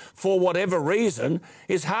both for whatever reason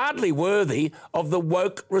is hardly worthy of the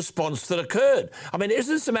woke response that occurred. I mean,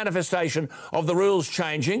 isn't this a manifestation of the rules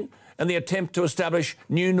changing and the attempt to establish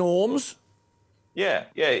new norms? Yeah,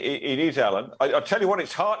 it is, Alan. I'll tell you what,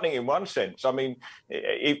 it's heartening in one sense. I mean,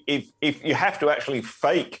 if you have to actually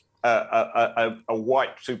fake a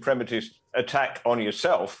white supremacist attack on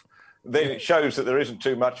yourself, then it shows that there isn't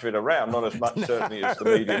too much of it around, not as much certainly as the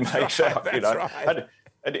media makes out. Right.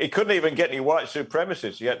 And it couldn't even get any white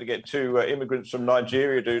supremacists. You had to get 2 immigrants from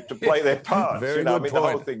Nigeria to play their parts. Very good point. The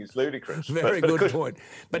whole thing is ludicrous. Very good point.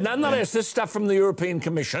 But nonetheless, this stuff from the European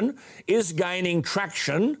Commission is gaining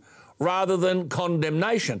traction rather than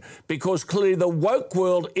condemnation, because clearly the woke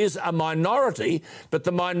world is a minority, but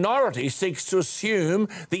the minority seeks to assume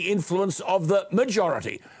the influence of the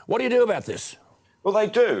majority. What do you do about this? Well, they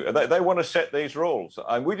do. They want to set these rules.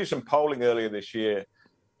 And we did some polling earlier this year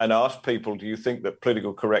and asked people, do you think that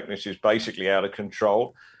political correctness is basically out of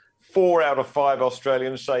control? 4 out of 5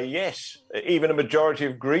 Australians say yes. Even a majority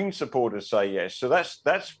of Green supporters say yes. So that's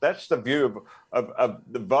the view of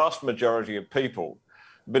the vast majority of people.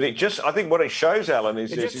 But I think what it shows, Alan,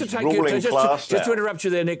 is this ruling class. Just to interrupt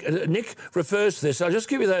you there, Nick. Nick refers to this. I'll just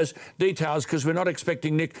give you those details because we're not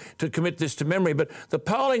expecting Nick to commit this to memory. But the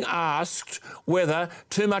polling asked whether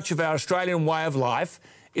too much of our Australian way of life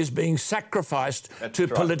is being sacrificed to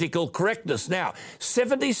political correctness. Now,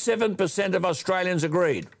 77% of Australians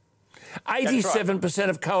agreed. 87%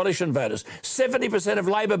 of coalition voters, 70% of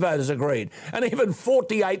Labor voters agreed, and even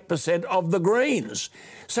 48% of the Greens.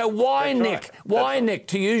 So why, Nick, Nick,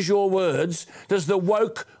 to use your words, does the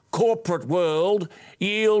woke corporate world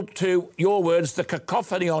yield to, your words, the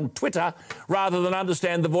cacophony on Twitter rather than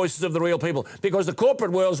understand the voices of the real people? Because the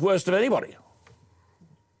corporate world's worst of anybody.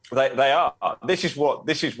 They are. This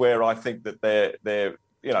is where I think that they're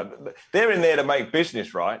in there to make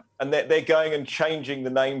business, right? And they're going and changing the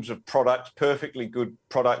names of products, perfectly good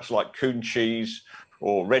products like Coon cheese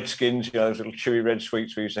or Redskins, those little chewy red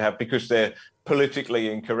sweets we used to have, because they're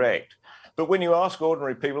politically incorrect. But when you ask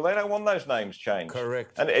ordinary people, they don't want those names changed.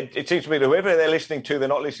 Correct. And it seems to me that whoever they're listening to, they're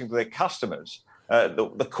not listening to their customers.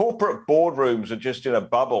 The corporate boardrooms are just in a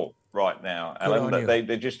bubble right now, Alan.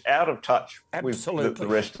 They're just out of touch with the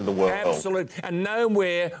rest of the world. Absolutely. And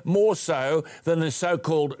nowhere more so than the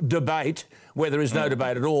so-called debate, where there is no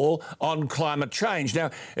debate at all, on climate change.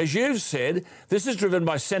 Now, as you've said, this is driven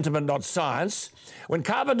by sentiment, not science. When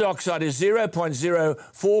carbon dioxide is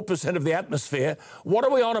 0.04% of the atmosphere, what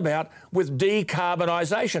are we on about with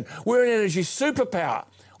decarbonisation? We're an energy superpower.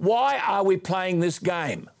 Why are we playing this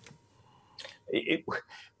game?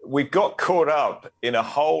 We've got caught up in a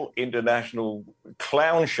whole international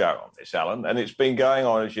clown show on this, Alan, and it's been going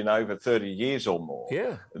on, as you know, for 30 years or more.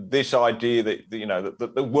 Yeah. This idea that,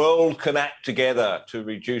 that the world can act together to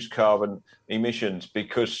reduce carbon emissions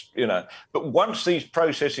because, but once these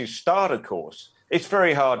processes start, of course, it's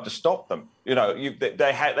very hard to stop them.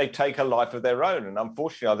 They take a life of their own. And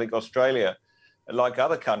unfortunately, I think Australia, like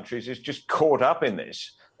other countries, is just caught up in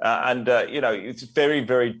this. It's very,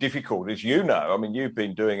 very difficult, as you know. I mean, you've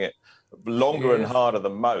been doing it longer and harder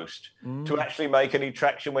than most to actually make any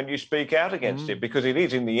traction when you speak out against it, because it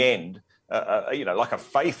is, in the end, like a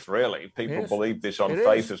faith, really. People believe this on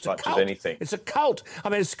faith as much as anything. It's a cult. I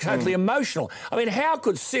mean, it's totally emotional. I mean, how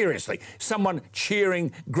could, seriously, someone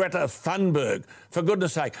cheering Greta Thunberg, for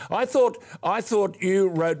goodness sake? I thought you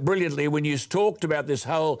wrote brilliantly when you talked about this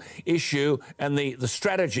whole issue and the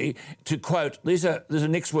strategy to, quote, these are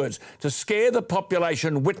Nick's words, to scare the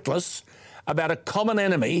population witless about a common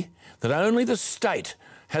enemy that only the state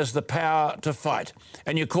has the power to fight.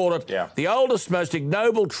 And you call it the oldest, most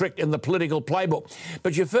ignoble trick in the political playbook.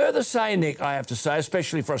 But you further say, Nick, I have to say,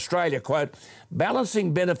 especially for Australia, quote,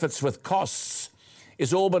 balancing benefits with costs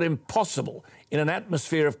is all but impossible in an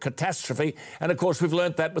atmosphere of catastrophe. And, of course, we've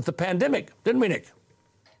learnt that with the pandemic, didn't we, Nick?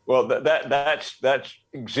 Well, that's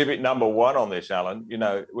exhibit number one on this, Alan.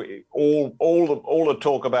 All the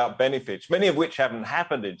talk about benefits, many of which haven't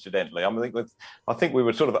happened, incidentally. I think we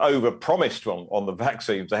were sort of over-promised on the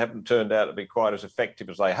vaccines. They haven't turned out to be quite as effective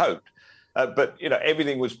as they hoped. But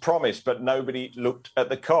everything was promised, but nobody looked at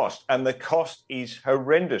the cost. And the cost is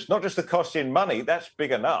horrendous. Not just the cost in money, that's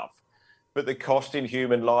big enough, but the cost in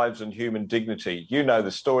human lives and human dignity. You know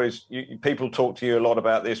the stories. People talk to you a lot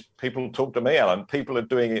about this. People talk to me, Alan. People are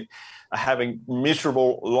doing it, are having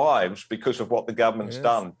miserable lives because of what the government's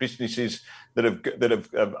done. Businesses that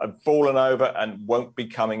have fallen over and won't be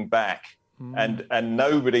coming back, and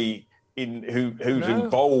nobody who's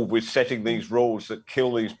involved with setting these rules that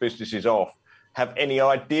kill these businesses off have any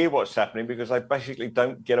idea what's happening, because they basically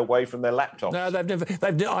don't get away from their laptops.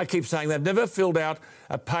 No, I keep saying they've never filled out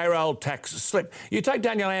a payroll tax slip. You take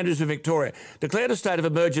Daniel Andrews of Victoria, declared a state of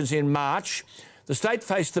emergency in March. The state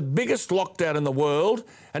faced the biggest lockdown in the world,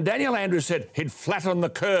 and Daniel Andrews said he'd flatten the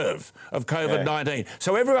curve of COVID-19.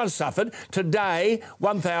 So everyone suffered. Today,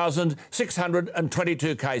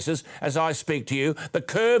 1,622 cases as I speak to you. The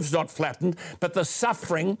curve's not flattened, but the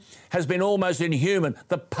suffering has been almost inhuman.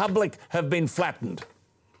 The public have been flattened.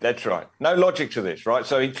 That's right. No logic to this, right?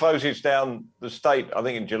 So he closes down the state, I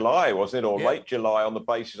think in July, wasn't it, or late July, on the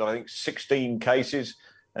basis of, I think, 16 cases.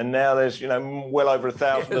 And now there's, well over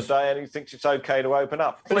 1,000 a day, and he thinks it's okay to open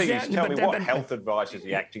up. Please tell me, what health advice is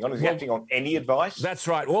he acting on? Is he acting on any advice? That's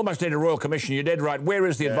right. We almost need a royal commission. You're dead right. Where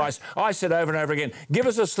is the advice? I said over and over again, give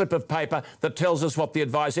us a slip of paper that tells us what the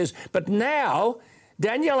advice is. But now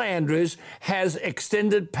Daniel Andrews has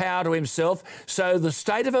extended power to himself. So the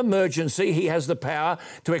state of emergency, he has the power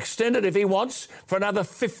to extend it if he wants for another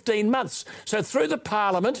 15 months. So through the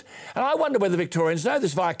Parliament, and I wonder whether Victorians know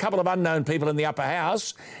this via a couple of unknown people in the upper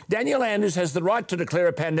house, Daniel Andrews has the right to declare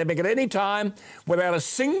a pandemic at any time without a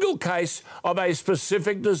single case of a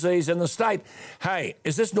specific disease in the state. Hey,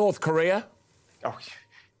 is this North Korea? Oh,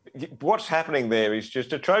 what's happening there is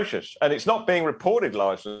just atrocious, and it's not being reported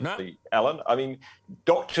largely, Alan. I mean,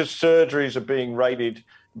 doctors' surgeries are being raided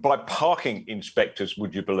by parking inspectors,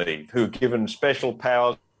 would you believe, who are given special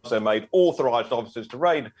powers. They're made authorised officers to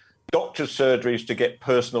raid doctors' surgeries to get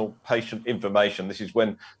personal patient information. This is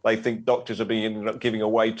when they think doctors are giving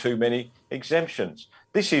away too many exemptions.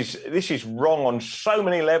 This is wrong on so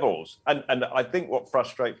many levels. And I think what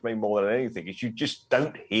frustrates me more than anything is you just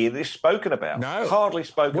don't hear this spoken about. No. Hardly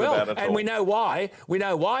spoken about at all. And we know why. We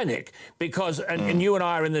know why, Nick, because, and you and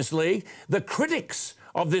I are in this league, the critics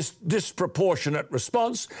of this disproportionate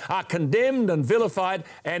response are condemned and vilified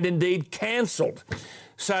and indeed cancelled.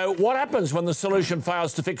 So what happens when the solution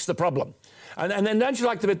fails to fix the problem? And then don't you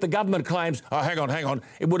like the bit the government claims, oh, hang on,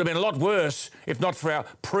 it would have been a lot worse if not for our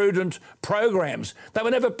prudent programs. They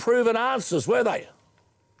were never proven answers, were they?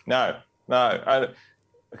 No. And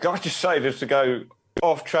can I just say, just to go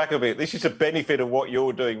off track a bit, this is a benefit of what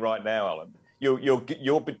you're doing right now, Alan. You're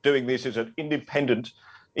doing this as an independent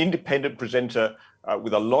presenter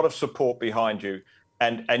with a lot of support behind you.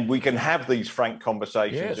 And we can have these frank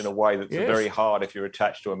conversations in a way that's very hard if you're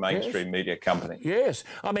attached to a mainstream media company. Yes.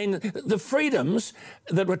 I mean, the freedoms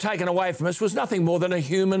that were taken away from us was nothing more than a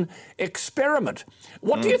human experiment.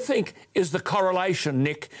 What do you think is the correlation,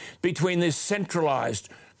 Nick, between this centralised,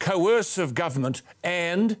 coercive government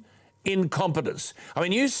and incompetence? I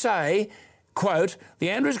mean, you say, quote, the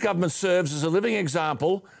Andrews government serves as a living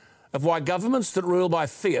example of why governments that rule by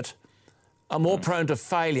fiat are more prone to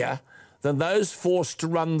failure than those forced to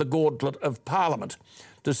run the gauntlet of Parliament.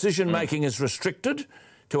 Decision-making is restricted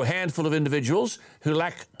to a handful of individuals who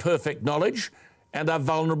lack perfect knowledge and are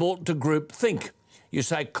vulnerable to groupthink. You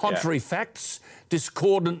say contrary facts,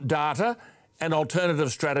 discordant data and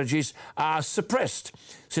alternative strategies are suppressed.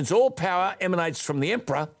 Since all power emanates from the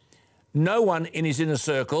Emperor, no one in his inner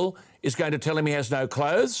circle is going to tell him he has no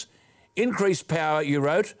clothes. Increased power, you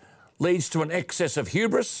wrote, leads to an excess of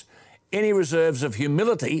hubris. Any reserves of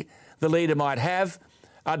humility the leader might have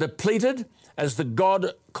are depleted as the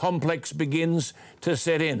God complex begins to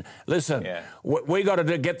set in. Listen, we got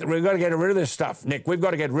to get rid of this stuff, Nick. We've got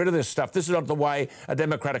to get rid of this stuff. This is not the way a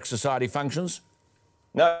democratic society functions.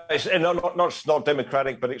 No, it's not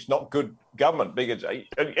democratic, but it's not good government because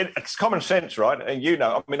it's common sense, right?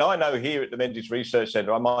 And I know here at the Menzies Research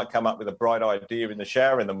Centre, I might come up with a bright idea in the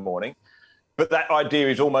shower in the morning, but that idea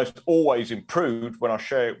is almost always improved when I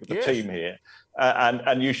share it with the team here.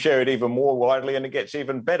 And you share it even more widely and it gets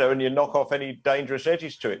even better and you knock off any dangerous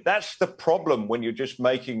edges to it. That's the problem when you're just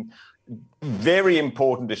making very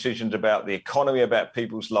important decisions about the economy, about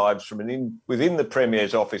people's lives from within the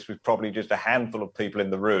Premier's office with probably just a handful of people in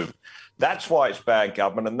the room. That's why it's bad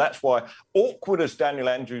government, and that's why, awkward as Daniel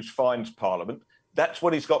Andrews finds Parliament, that's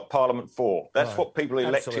what he's got Parliament for. That's what people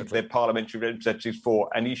elected their parliamentary representatives for,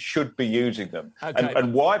 and he should be using them. Okay.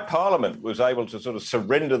 And why Parliament was able to sort of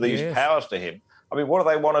surrender these powers to him, I mean, what do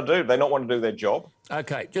they want to do? They not want to do their job?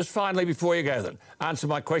 OK, just finally, before you go then, answer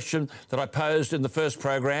my question that I posed in the first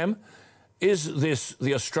program. Is this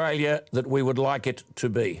the Australia that we would like it to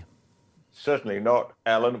be? Certainly not,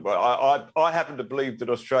 Alan. I happen to believe that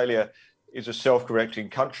Australia is a self-correcting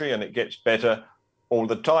country and it gets better all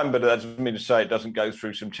the time, but that doesn't mean to say it doesn't go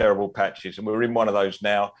through some terrible patches. And we're in one of those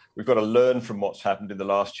now. We've got to learn from what's happened in the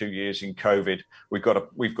last 2 years in COVID. We've got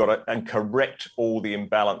to and correct all the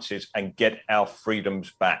imbalances and get our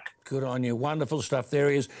freedoms back. Good on you. Wonderful stuff. There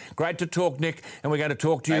he is. Great to talk, Nick. And we're going to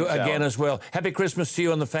talk to you again, Alan, as well. Happy Christmas to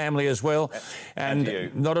you and the family as well. And to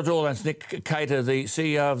you. Not at all. That's Nick Cater, the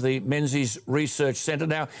CEO of the Menzies Research Centre.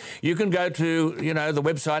 Now, you can go to, the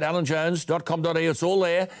website, alanjones.com.au. It's all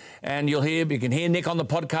there. And you can hear Nick on the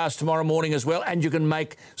podcast tomorrow morning as well. And you can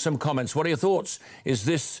make some comments. What are your thoughts? Is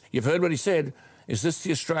this, you've heard what he said, is this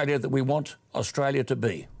the Australia that we want Australia to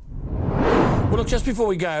be? Well, look, just before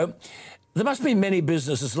we go, there must be many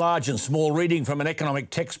businesses, large and small, reading from an economic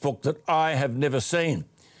textbook that I have never seen.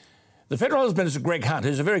 The Federal Health Minister, Greg Hunt,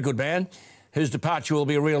 who's a very good man, whose departure will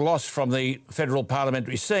be a real loss from the federal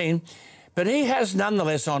parliamentary scene, but he has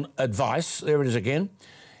nonetheless on advice, there it is again,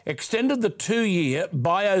 extended the 2-year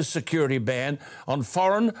biosecurity ban on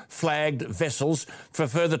foreign flagged vessels for a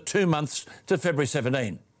further 2 months to February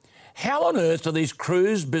 17. How on earth do these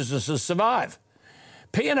cruise businesses survive?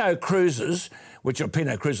 P&O Cruises, which are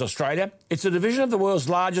P&O Cruise Australia, it's a division of the world's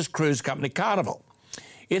largest cruise company, Carnival.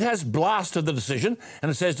 It has blasted the decision,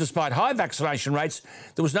 and it says despite high vaccination rates,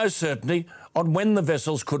 there was no certainty on when the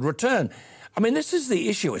vessels could return. I mean, this is the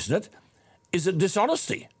issue, isn't it? Is it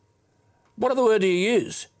dishonesty? What other word do you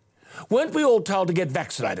use? Weren't we all told to get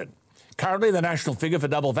vaccinated? Currently, the national figure for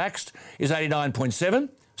double vaxxed is 89.7,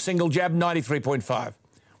 single jab 93.5.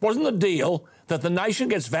 Wasn't the deal that the nation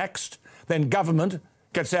gets vaxxed, then government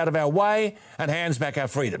gets out of our way and hands back our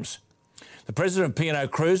freedoms? The president of P&O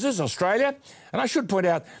Cruises Australia, and I should point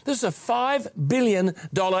out, this is a $5 billion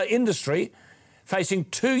industry facing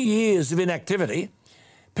 2 years of inactivity.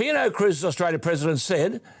 P&O Cruises Australia president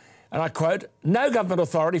said, and I quote, no government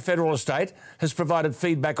authority, federal or state, has provided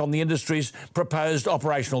feedback on the industry's proposed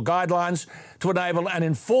operational guidelines to enable an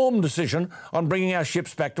informed decision on bringing our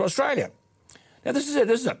ships back to Australia. Now, this is it,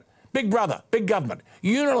 isn't it? Big brother, big government,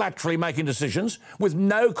 unilaterally making decisions with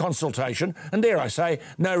no consultation and, dare I say,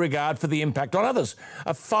 no regard for the impact on others.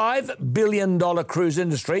 A $5 billion cruise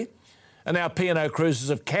industry, and now P&O Cruises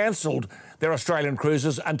have cancelled their Australian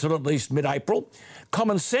cruises until at least mid-April.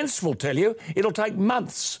 Common sense will tell you it'll take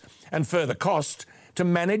months and further cost to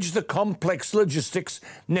manage the complex logistics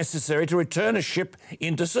necessary to return a ship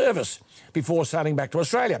into service before sailing back to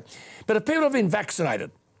Australia. But if people have been vaccinated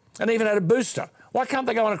and even had a booster, why can't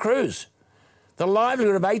they go on a cruise? The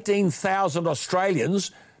livelihood of 18,000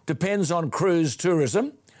 Australians depends on cruise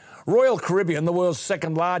tourism. Royal Caribbean, the world's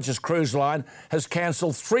second largest cruise line, has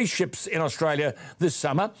cancelled 3 ships in Australia this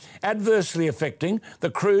summer, adversely affecting the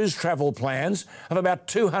cruise travel plans of about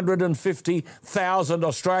 250,000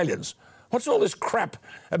 Australians. What's all this crap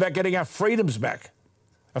about getting our freedoms back?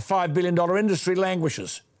 A $5 billion industry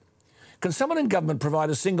languishes. Can someone in government provide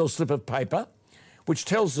a single slip of paper which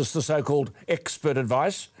tells us the so-called expert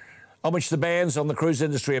advice on which the bans on the cruise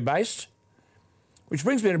industry are based? Which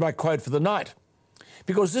brings me to my quote for the night,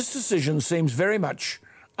 because this decision seems very much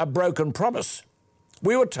a broken promise.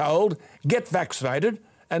 We were told, get vaccinated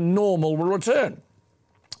and normal will return.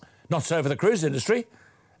 Not so for the cruise industry,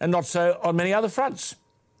 and not so on many other fronts.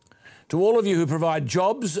 To all of you who provide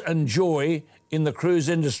jobs and joy in the cruise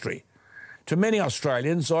industry, to many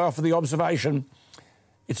Australians, I offer the observation,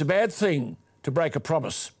 it's a bad thing to break a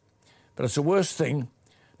promise, but it's a worse thing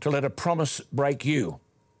to let a promise break you.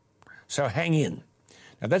 So hang in.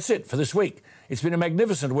 Now, that's it for this week. It's been a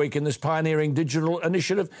magnificent week in this pioneering digital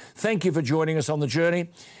initiative. Thank you for joining us on the journey.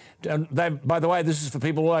 And by the way, this is for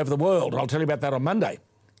people all over the world. I'll tell you about that on Monday.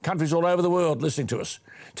 Countries all over the world listening to us.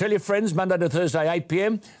 Tell your friends, Monday to Thursday, 8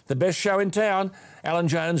 p.m, the best show in town,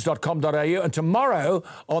 alanjones.com.au. And tomorrow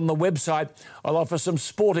on the website, I'll offer some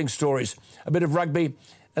sporting stories, a bit of rugby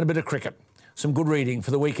and a bit of cricket. Some good reading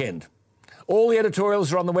for the weekend. All the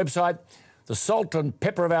editorials are on the website. The salt and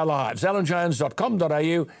pepper of our lives,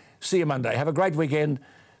 alanjones.com.au. See you Monday. Have a great weekend.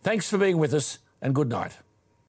 Thanks for being with us and good night.